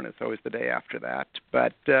tomorrow, and it's always the day after that.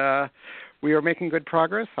 But we are making good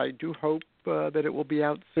progress. I do hope that it will be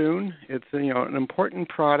out soon. It's an important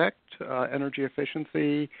product. Energy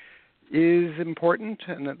efficiency is important,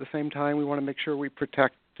 and at the same time, we want to make sure we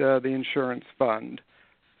protect the insurance fund.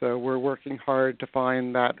 So we're working hard to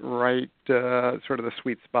find that right sort of the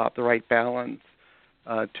sweet spot, the right balance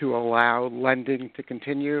to allow lending to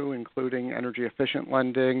continue, including energy efficient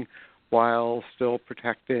lending, while still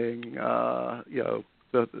protecting our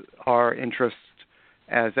interest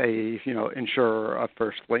as a insurer of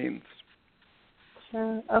first liens.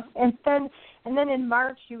 Sure. And then in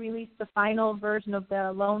March you released the final version of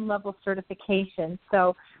the loan level certification.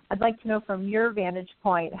 So I'd like to know from your vantage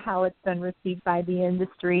point how it's been received by the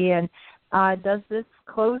industry, and does this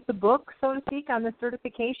close the book, so to speak, on the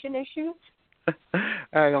certification issue?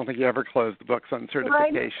 I don't think you ever close the books on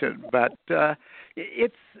certification, but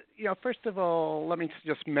it's, first of all, let me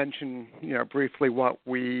just mention, briefly what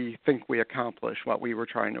we think we accomplished, what we were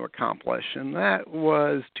trying to accomplish, and that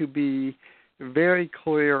was to be very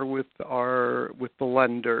clear with the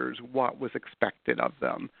lenders what was expected of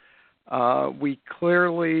them. We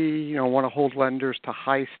clearly, want to hold lenders to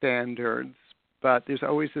high standards, but there's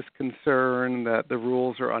always this concern that the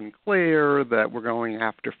rules are unclear, that we're going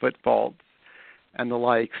after footfalls and the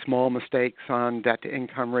like, small mistakes on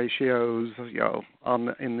debt-to-income ratios,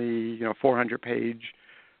 in the 400-page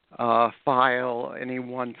file. Any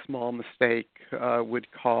one small mistake would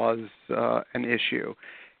cause an issue.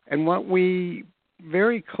 And what we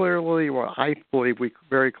very clearly, I believe we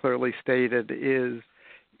very clearly stated is,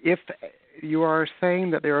 if you are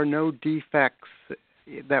saying that there are no defects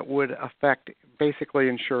that would affect basically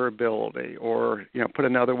insurability, or put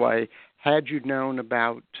another way, had you known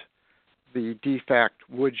about the defect,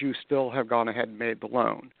 would you still have gone ahead and made the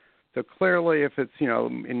loan? So clearly, if it's,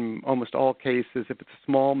 in almost all cases, if it's a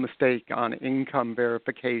small mistake on income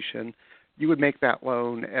verification, you would make that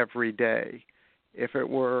loan every day. If it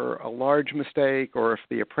were a large mistake, or if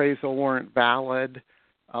the appraisal weren't valid,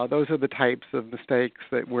 those are the types of mistakes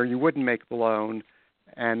where you wouldn't make the loan,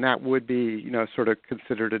 and that would be, sort of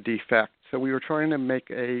considered a defect. So we were trying to make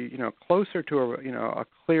a, closer to a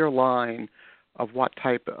clear line of what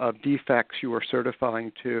type of defects you are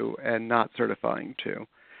certifying to and not certifying to.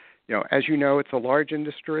 As you know, it's a large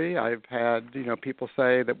industry. I've had, people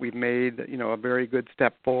say that we've made, a very good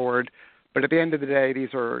step forward. But at the end of the day,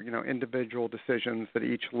 these are, individual decisions that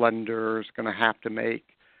each lender is going to have to make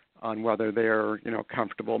on whether they're,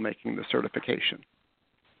 comfortable making the certification.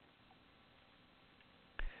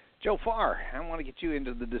 Joe Farr, I want to get you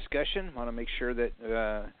into the discussion. I want to make sure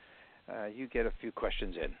that you get a few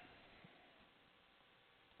questions in.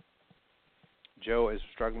 Joe is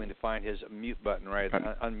struggling to find his mute button, right?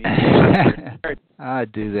 Unmute. I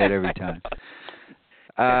do that every time.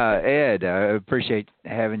 Ed, I appreciate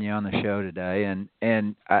having you on the show today,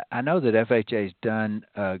 and I know that FHA's done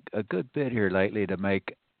a good bit here lately to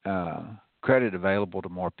make credit available to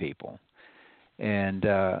more people, and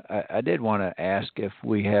I did want to ask if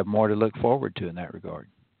we have more to look forward to in that regard.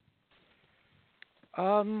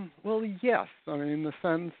 Well, yes. I mean, in the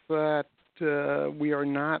sense that we are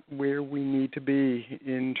not where we need to be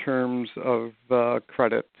in terms of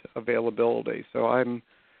credit availability. So I'm,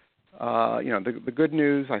 the good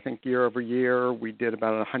news, I think year over year we did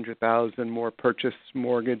about 100,000 more purchase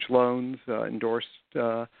mortgage loans endorsed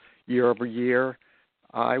year over year.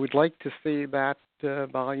 I would like to see that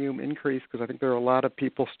volume increase because I think there are a lot of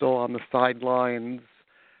people still on the sidelines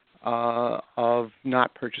of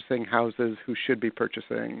not purchasing houses who should be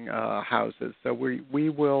purchasing houses. So we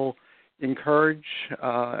will encourage,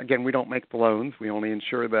 again, we don't make the loans, we only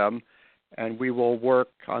insure them, and we will work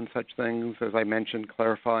on such things, as I mentioned,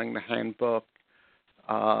 clarifying the handbook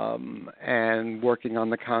and working on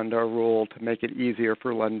the condo rule to make it easier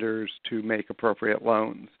for lenders to make appropriate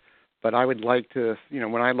loans. But I would like to,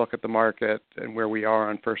 when I look at the market and where we are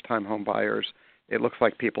on first-time home buyers, it looks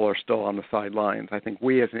like people are still on the sidelines. I think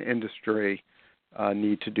we as an industry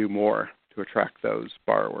need to do more to attract those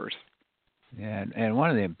borrowers. Yeah, and one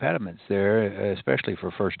of the impediments there, especially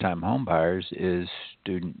for first-time home buyers, is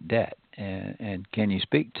student debt. And can you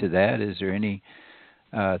speak to that? Is there any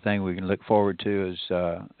thing we can look forward to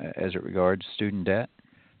as it regards student debt?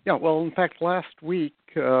 Yeah, well, in fact, last week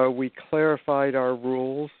we clarified our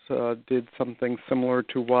rules, did something similar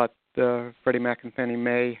to what Freddie Mac and Fannie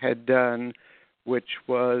Mae had done, which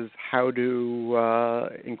was how to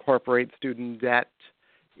incorporate student debt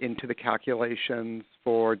into the calculations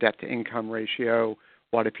for debt-to-income ratio.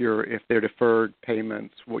 What if they're deferred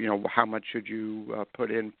payments? How much should you put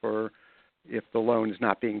in for if the loan is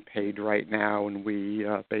not being paid right now? And we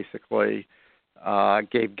basically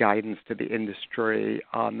gave guidance to the industry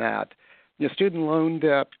on that. Student loan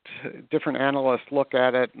debt, different analysts look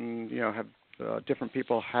at it, and have different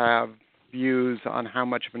people have views on how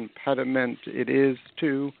much of an impediment it is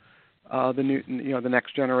to the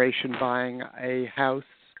next generation buying a house.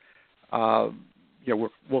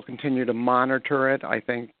 We'll continue to monitor it. I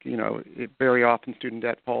think very often student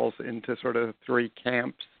debt falls into sort of three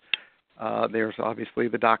camps. There's obviously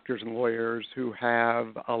the doctors and lawyers who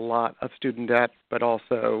have a lot of student debt, but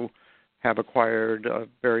also have acquired a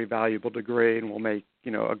very valuable degree and will make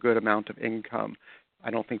a good amount of income.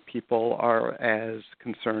 I don't think people are as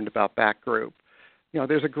concerned about that group.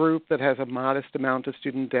 There's a group that has a modest amount of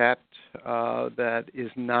student debt that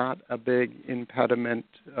is not a big impediment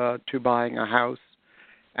to buying a house.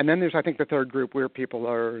 And then there's, I think, the third group where people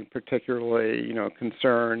are particularly,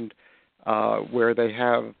 concerned, where they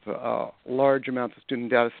have large amounts of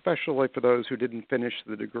student debt, especially for those who didn't finish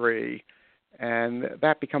the degree. And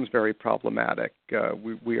that becomes very problematic.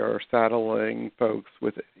 We are saddling folks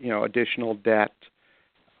with, additional debt,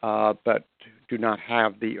 but do not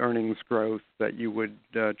have the earnings growth that you would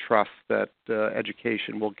trust that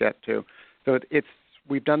education will get to. So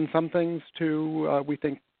we've done some things to, we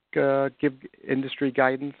think, give industry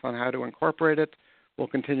guidance on how to incorporate it. We'll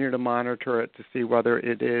continue to monitor it to see whether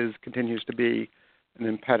it continues to be an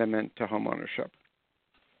impediment to homeownership.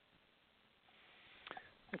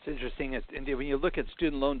 It's interesting. When you look at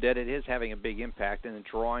student loan debt, it is having a big impact in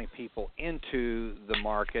drawing people into the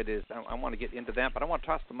market. I want to get into that, but I want to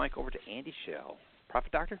toss the mic over to Andy Schell.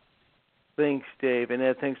 Profit Doctor? Thanks, Dave. And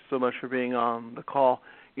Ed, thanks so much for being on the call.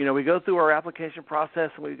 We go through our application process,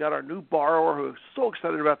 and we've got our new borrower who is so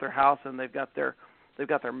excited about their house, and they've got their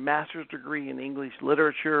master's degree in English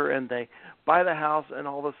literature, and they buy the house, and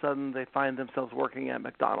all of a sudden they find themselves working at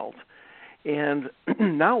McDonald's. And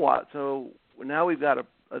now what? So now we've got a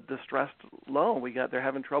distressed loan. They're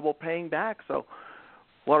having trouble paying back. So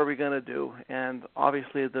what are we going to do? And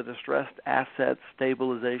obviously the Distressed Asset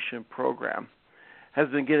Stabilization Program has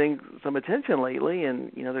been getting some attention lately,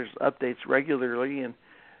 and there's updates regularly. And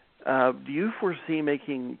do you foresee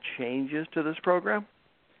making changes to this program?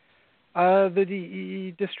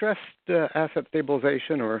 The Distressed Asset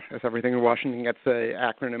Stabilization, or as everything in Washington gets an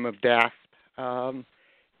acronym of DASP,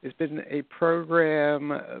 has been a program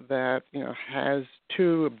that has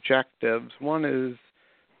two objectives. One is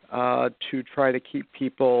to try to keep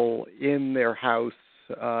people in their house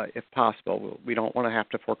if possible. We don't want to have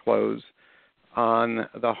to foreclose on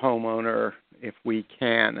the homeowner if we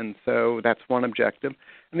can, and so that's one objective.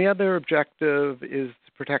 And the other objective is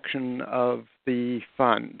the protection of the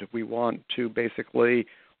fund. We want to basically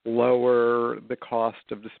lower the cost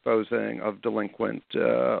of disposing of delinquent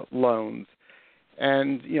loans.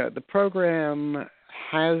 And the program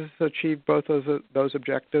has achieved both those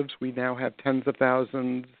objectives. We now have tens of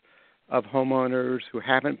thousands of homeowners who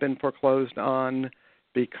haven't been foreclosed on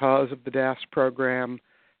because of the DAS program.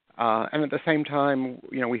 And at the same time,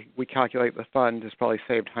 we calculate the fund has probably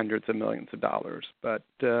saved hundreds of millions of dollars. But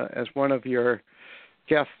as one of your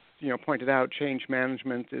guests, pointed out, change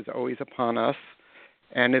management is always upon us.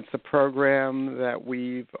 And it's a program that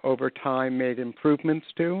we've, over time, made improvements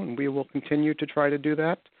to, and we will continue to try to do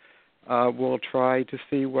that. We'll try to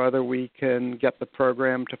see whether we can get the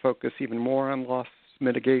program to focus even more on loss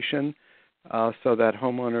mitigation so that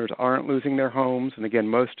homeowners aren't losing their homes. And again,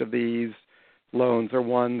 most of these loans are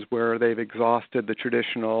ones where they've exhausted the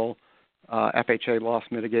traditional FHA loss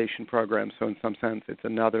mitigation program. So in some sense, it's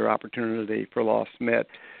another opportunity for loss mit.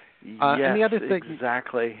 Yes, and the other thing,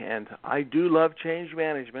 exactly. And I do love change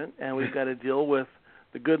management, and we've got to deal with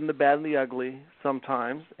the good and the bad and the ugly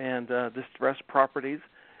sometimes, and distressed properties.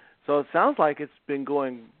 So it sounds like it's been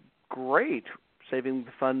going great, saving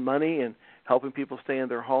the fund money and helping people stay in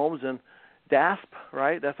their homes. And DASP,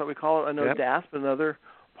 right? That's what we call it. I know yep. DASP and other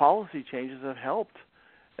policy changes have helped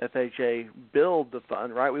FHA build the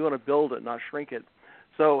fund, right? We want to build it, not shrink it.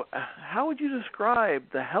 So how would you describe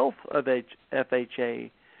the health of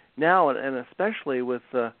FHA now, and especially with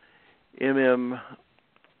the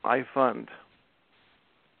MMI fund?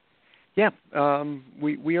 Yeah,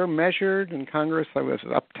 we are measured in Congress. I was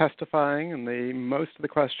up testifying, and many of the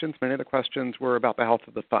questions were about the health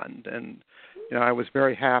of the fund. And I was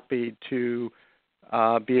very happy to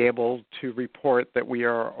be able to report that we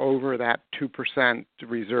are over that 2%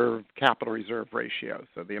 capital reserve ratio.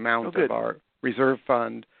 So the amount of our reserve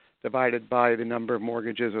fund divided by the number of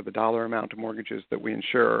mortgages or the dollar amount of mortgages that we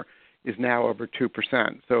insure is now over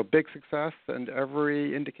 2%. So a big success, and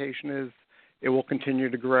every indication is it will continue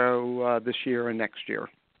to grow this year and next year.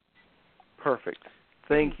 Perfect.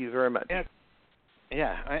 Thank you very much.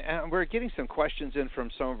 And we're getting some questions in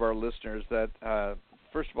from some of our listeners that,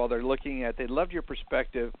 first of all, they loved your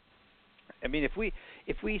perspective. I mean, if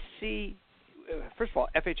we see, first of all,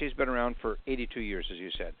 FHA's been around for 82 years, as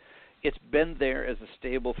you said. It's been there as a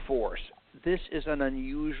stable force. This is an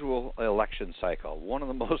unusual election cycle, one of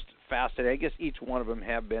the most fascinating. I guess each one of them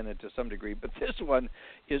have been to some degree, but this one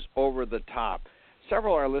is over the top.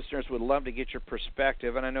 Several of our listeners would love to get your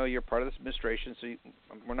perspective, and I know you're part of this administration, so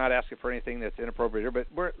we're not asking for anything that's inappropriate here,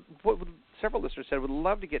 but several listeners said would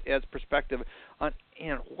love to get Ed's perspective on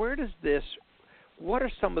what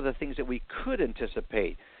are some of the things that we could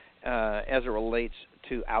anticipate as it relates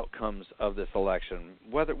to outcomes of this election,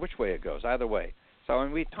 which way it goes, either way. So,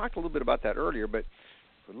 we talked a little bit about that earlier, but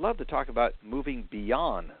we'd love to talk about moving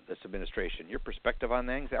beyond this administration, your perspective on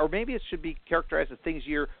things, or maybe it should be characterized as things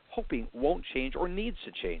you're hoping won't change or needs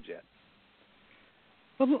to change yet.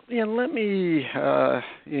 Well, let me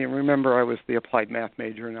remember I was the applied math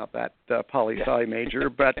major, not that poli-sci major,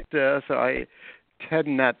 but so I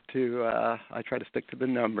tend not to, I try to stick to the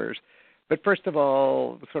numbers. But first of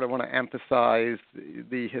all, sort of want to emphasize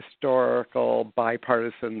the historical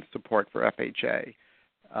bipartisan support for FHA.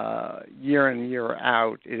 Year in, year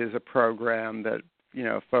out, it is a program that,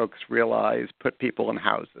 folks realize put people in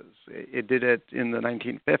houses. It did it in the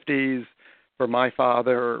 1950s for my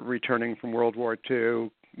father returning from World War II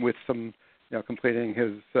with some, completing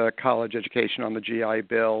his college education on the GI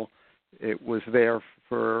Bill. It was there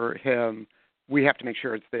for him. We have to make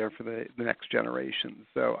sure it's there for the next generation.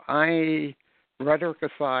 So rhetoric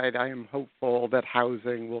aside, I am hopeful that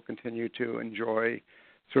housing will continue to enjoy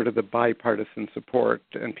sort of the bipartisan support,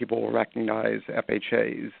 and people will recognize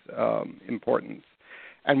FHA's importance.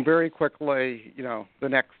 And very quickly, the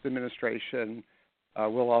next administration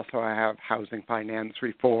will also have housing finance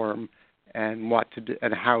reform and what to do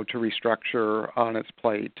and how to restructure on its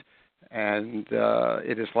plate. And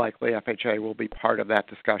it is likely FHA will be part of that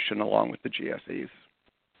discussion along with the GSEs.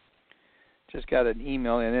 Just got an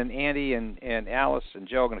email, and then Andy and Alice and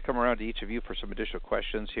Joe are going to come around to each of you for some additional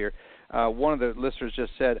questions here. One of the listeners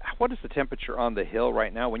just said, what is the temperature on the Hill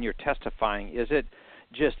right now when you're testifying? Is it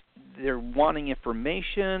just they're wanting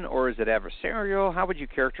information, or is it adversarial? How would you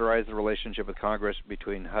characterize the relationship with Congress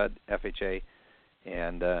between HUD, FHA,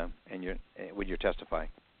 and when you're testifying?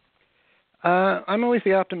 I'm always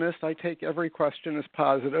the optimist. I take every question as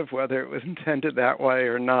positive, whether it was intended that way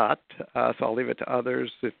or not. So I'll leave it to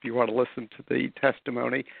others if you want to listen to the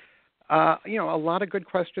testimony. A lot of good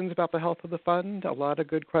questions about the health of the fund, a lot of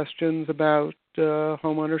good questions about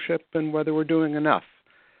home ownership and whether we're doing enough.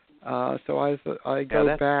 So as I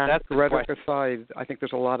go back, rhetoric aside, I think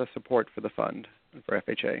there's a lot of support for the fund, for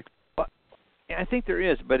FHA. I think there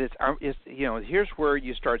is, but here's where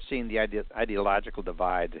you start seeing the ideological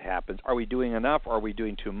divide that happens. Are we doing enough, or are we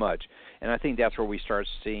doing too much? And I think that's where we start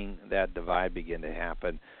seeing that divide begin to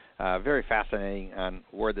happen. Very fascinating on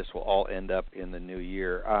where this will all end up in the new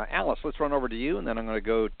year. Alice, let's run over to you, and then I'm going to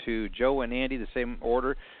go to Joe and Andy, the same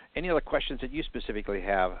order. Any other questions that you specifically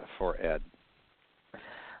have for Ed?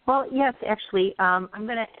 Well, yes, actually, I'm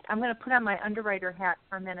gonna put on my underwriter hat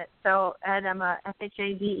for a minute. So, Ed, I'm a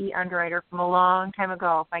FHA DE underwriter from a long time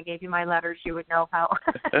ago. If I gave you my letters, you would know how.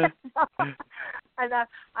 And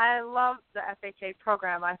I love the FHA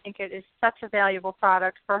program. I think it is such a valuable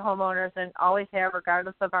product for homeowners and always have,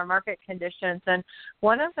 regardless of our market conditions. And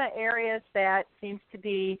one of the areas that seems to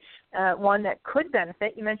be one that could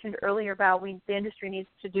benefit, you mentioned earlier about the industry needs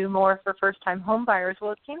to do more for first-time home buyers.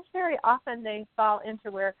 Well, it seems very often they fall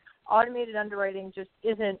into where automated underwriting just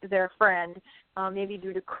isn't their friend, maybe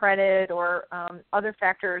due to credit or other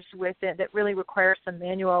factors with it that really require some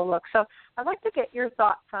manual look. So I'd like to get your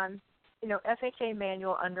thoughts on, FHA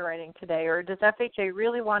manual underwriting today, or does FHA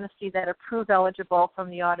really want to see that approve eligible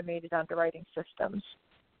from the automated underwriting systems?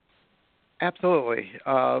 Absolutely.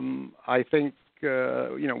 I think,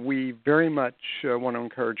 we very much want to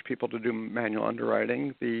encourage people to do manual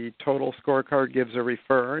underwriting. The total scorecard gives a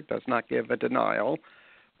refer, does not give a denial.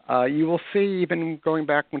 You will see, even going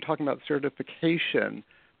back when talking about certification,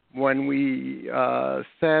 when we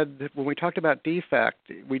talked about defect,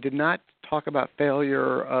 we did not talk about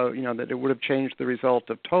failure, that it would have changed the result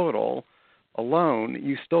of total alone.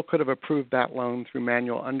 You still could have approved that loan through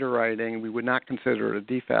manual underwriting. We would not consider it a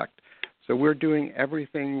defect. So we're doing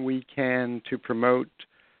everything we can to promote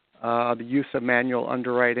the use of manual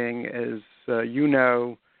underwriting. As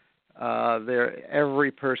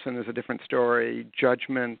every person is a different story.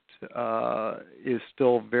 Judgment is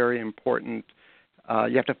still very important.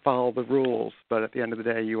 You have to follow the rules, but at the end of the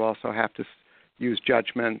day, you also have to use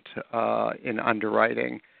judgment in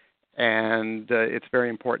underwriting, and it's very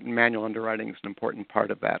important. Manual underwriting is an important part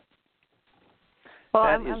of that. Well,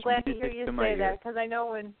 I'm glad to hear you say that, because I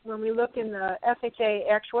know when we look in the FHA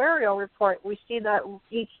actuarial report, we see that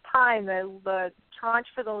each time the tranche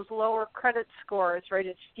for those lower credit scores, right,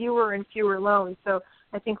 it's fewer and fewer loans. So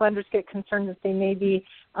I think lenders get concerned that they may be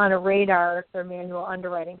on a radar if they're manual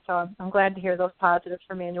underwriting. So I'm glad to hear those positives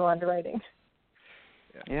for manual underwriting.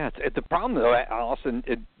 Yeah, it's the problem though, Allison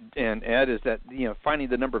and Ed, is that finding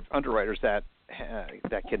the number of underwriters that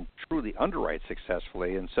can truly underwrite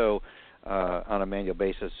successfully, and so on a manual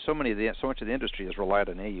basis, so much of the industry has relied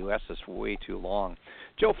on AUSs for way too long.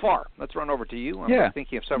 Joe Farr, let's run over to you. I'm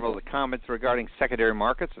thinking of several of the comments regarding secondary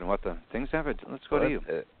markets and what the things have. Let's go to you.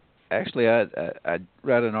 Actually, I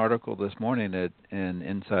read an article this morning in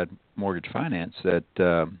Inside Mortgage Finance that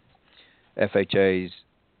FHA's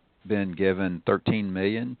been given $13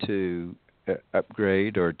 million to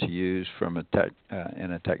upgrade or to use from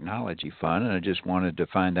in a technology fund, and I just wanted to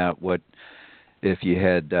find out if you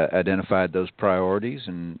had identified those priorities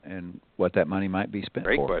and what that money might be spent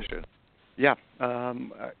for. Great question. Yeah.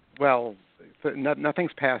 Well,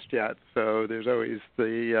 nothing's passed yet, so there's always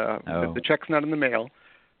the check's not in the mail.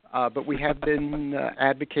 But we have been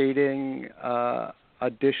advocating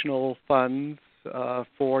additional funds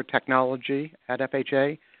for technology at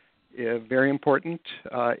FHA. Very important.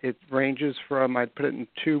 It ranges from, I'd put it in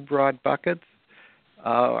two broad buckets.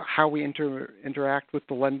 How we interact with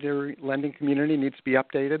the lending community needs to be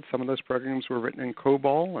updated. Some of those programs were written in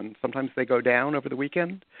COBOL, and sometimes they go down over the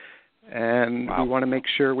weekend. And we want to make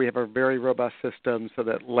sure we have a very robust system so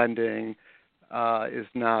that lending is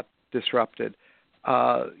not disrupted.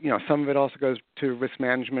 Some of it also goes to risk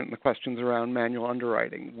management and the questions around manual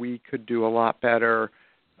underwriting. We could do a lot better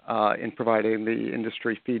in providing the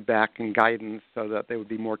industry feedback and guidance so that there would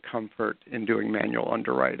be more comfort in doing manual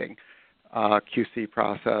underwriting, QC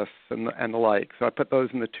process, and the like. So I put those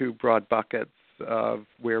in the two broad buckets of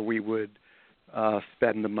where we would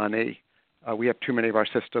spend the money. We have too many of our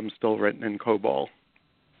systems still written in COBOL.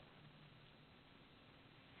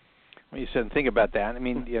 When you said think about that, I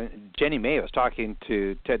mean, Jenny May was talking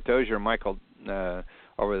to Ted Dozier and Michael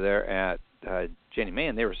over there at Jenny May,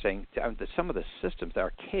 and they were saying that some of the systems, the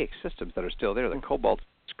archaic systems that are still there, the COBOL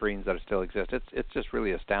screens that still exist, it's just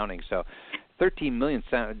really astounding. So $13 million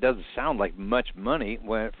doesn't sound like much money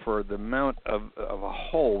for the amount of a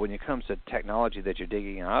hole when it comes to technology that you're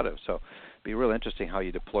digging out of. So it'd be real interesting how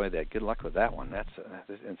you deploy that. Good luck with that one. That's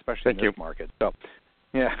especially in this market. So.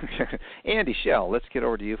 Yeah. Andy Schell, let's get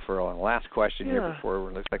over to you for a last question here before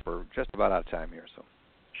it looks like we're just about out of time here. So.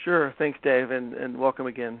 Sure. Thanks, Dave, and welcome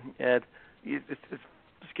again, Ed. It's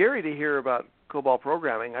scary to hear about COBOL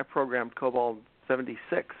programming. I programmed COBOL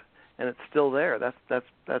 76, and it's still there.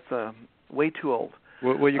 That's way too old.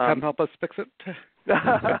 Will you come help us fix it?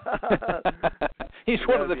 He's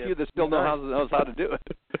one of the few that still knows how to do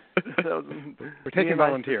it. We're taking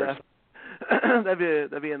volunteers.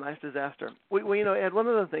 That'd be a nice disaster. Well, Ed, one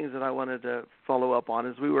of the things that I wanted to follow up on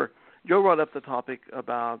is Joe brought up the topic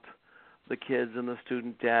about the kids and the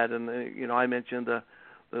student debt, and I mentioned the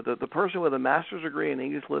person with a master's degree in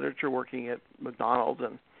English literature working at McDonald's,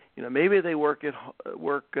 and maybe they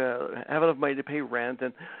have enough money to pay rent,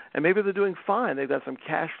 and maybe they're doing fine. They've got some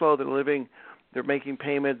cash flow. They're living they're making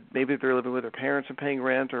payment. Maybe they're living with their parents and paying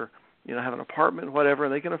rent, or have an apartment, whatever,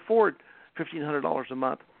 and they can afford $1,500 a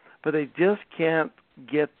month, but they just can't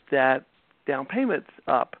get that down payment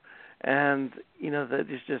up, and that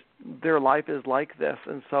is just their life is like this,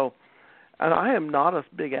 and I am not a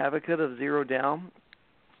big advocate of zero down,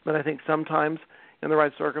 but I think sometimes in the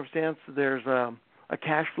right circumstance there's a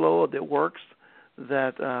cash flow that works.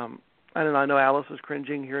 That I don't know. I know Alice is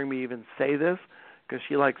cringing hearing me even say this because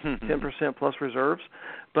she likes 10% plus reserves.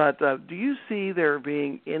 But do you see there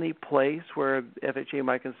being any place where FHA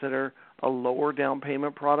might consider a lower down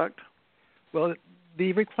payment product? Well,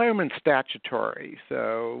 the requirement's statutory,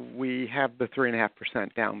 so we have the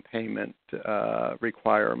 3.5% down payment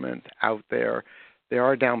requirement out there. There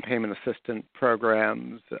are down payment assistance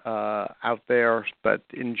programs out there, but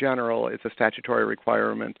in general, it's a statutory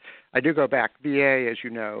requirement. I do go back. VA, as you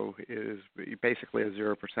know, is basically a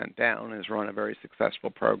 0% down, has run a very successful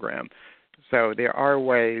program. So there are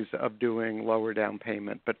ways of doing lower down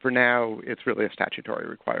payment, but for now, it's really a statutory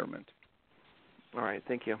requirement. All right,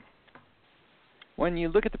 thank you. When you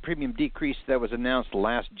look at the premium decrease that was announced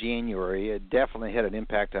last January, it definitely had an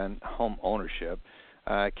impact on home ownership.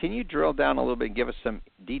 Can you drill down a little bit and give us some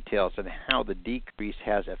details on how the decrease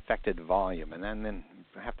has affected volume? And then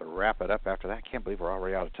I have to wrap it up after that. I can't believe we're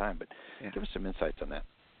already out of time, but give us some insights on that.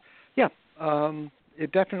 Yeah,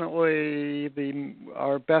 it definitely,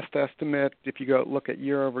 our best estimate, if you go look at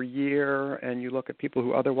year over year and you look at people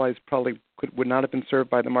who otherwise probably would not have been served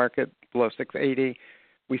by the market below 680,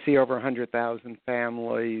 we see over 100,000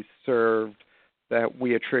 families served that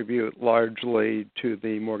we attribute largely to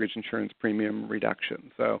the mortgage insurance premium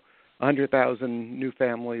reduction. So 100,000 new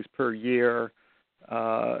families per year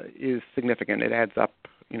is significant. It adds up,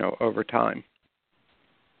 over time.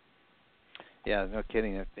 Yeah, no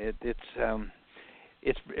kidding. It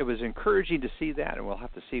was encouraging to see that, and we'll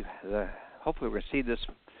have to see. Hopefully, we're going to see this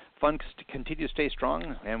fund continue to stay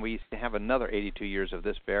strong, and we have another 82 years of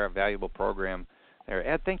this very valuable program.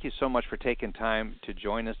 Ed, thank you so much for taking time to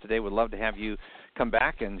join us today. We'd love to have you come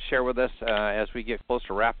back and share with us as we get close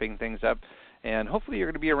to wrapping things up. And hopefully you're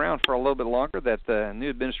going to be around for a little bit longer, that the new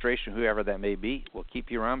administration, whoever that may be, will keep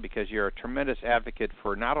you around, because you're a tremendous advocate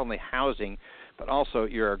for not only housing, but also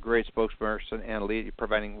you're a great spokesperson and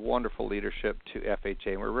providing wonderful leadership to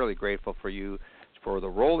FHA. And we're really grateful for you for the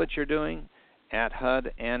role that you're doing at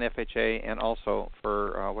HUD and FHA, and also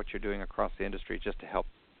for what you're doing across the industry just to help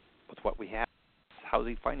with what we have.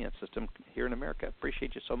 Housing finance system here in America.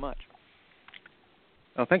 Appreciate you so much.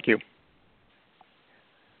 Oh, thank you.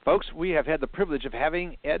 Folks, we have had the privilege of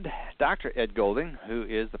having Dr. Ed Golding, who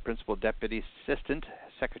is the Principal Deputy Assistant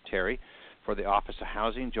Secretary for the Office of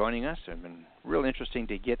Housing, joining us. It's been really interesting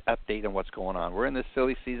to get update on what's going on. We're in this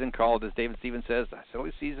silly season called, as David Stevens says, the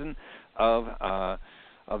silly season of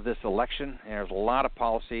this election, and there's a lot of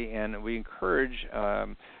policy, and we encourage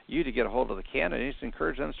you to get a hold of the candidates,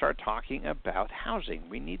 encourage them to start talking about housing.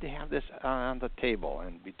 We need to have this on the table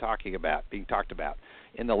and being talked about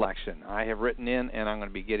in the election. I have written in, and I'm going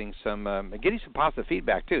to be getting some positive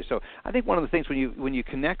feedback too. So I think one of the things when you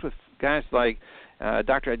connect with guys like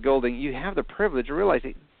Dr. Ed Golding, you have the privilege of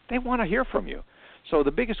realizing they want to hear from you. So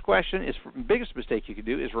the biggest mistake you could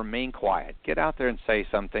do is remain quiet. Get out there and say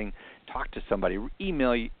something. Talk to somebody.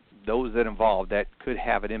 Email those that involved that could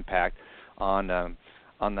have an impact on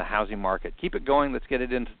the housing market. Keep it going. Let's get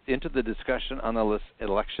it into the discussion on the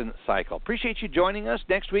election cycle. Appreciate you joining us.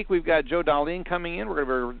 Next week we've got Joe Darlene coming in. We're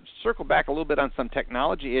going to circle back a little bit on some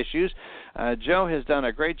technology issues. Joe has done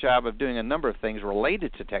a great job of doing a number of things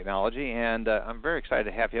related to technology, and I'm very excited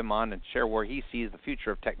to have him on and share where he sees the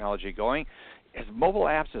future of technology going. Is mobile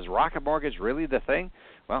apps, is Rocket Mortgage really the thing?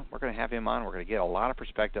 Well, we're going to have him on. We're going to get a lot of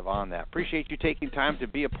perspective on that. Appreciate you taking time to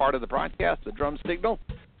be a part of the broadcast, the Drum Signal.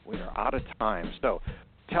 We are out of time. So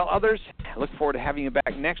tell others. I look forward to having you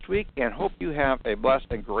back next week, and hope you have a blessed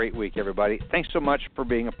and great week, everybody. Thanks so much for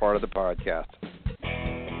being a part of the podcast.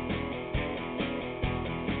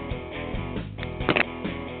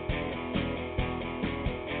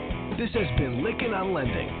 This has been Lykken on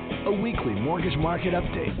Lending, a weekly mortgage market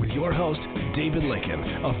update with your host, David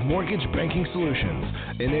Lykken of Mortgage Banking Solutions,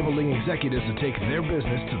 enabling executives to take their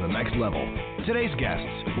business to the next level. Today's guests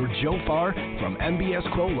were Joe Farr from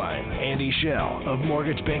MBSQuoteline, Andy Schell of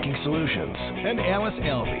Mortgage Banking Solutions, and Alice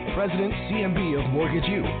Alvey, President, CMB of Mortgage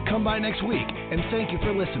U. Come by next week, and thank you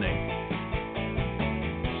for listening.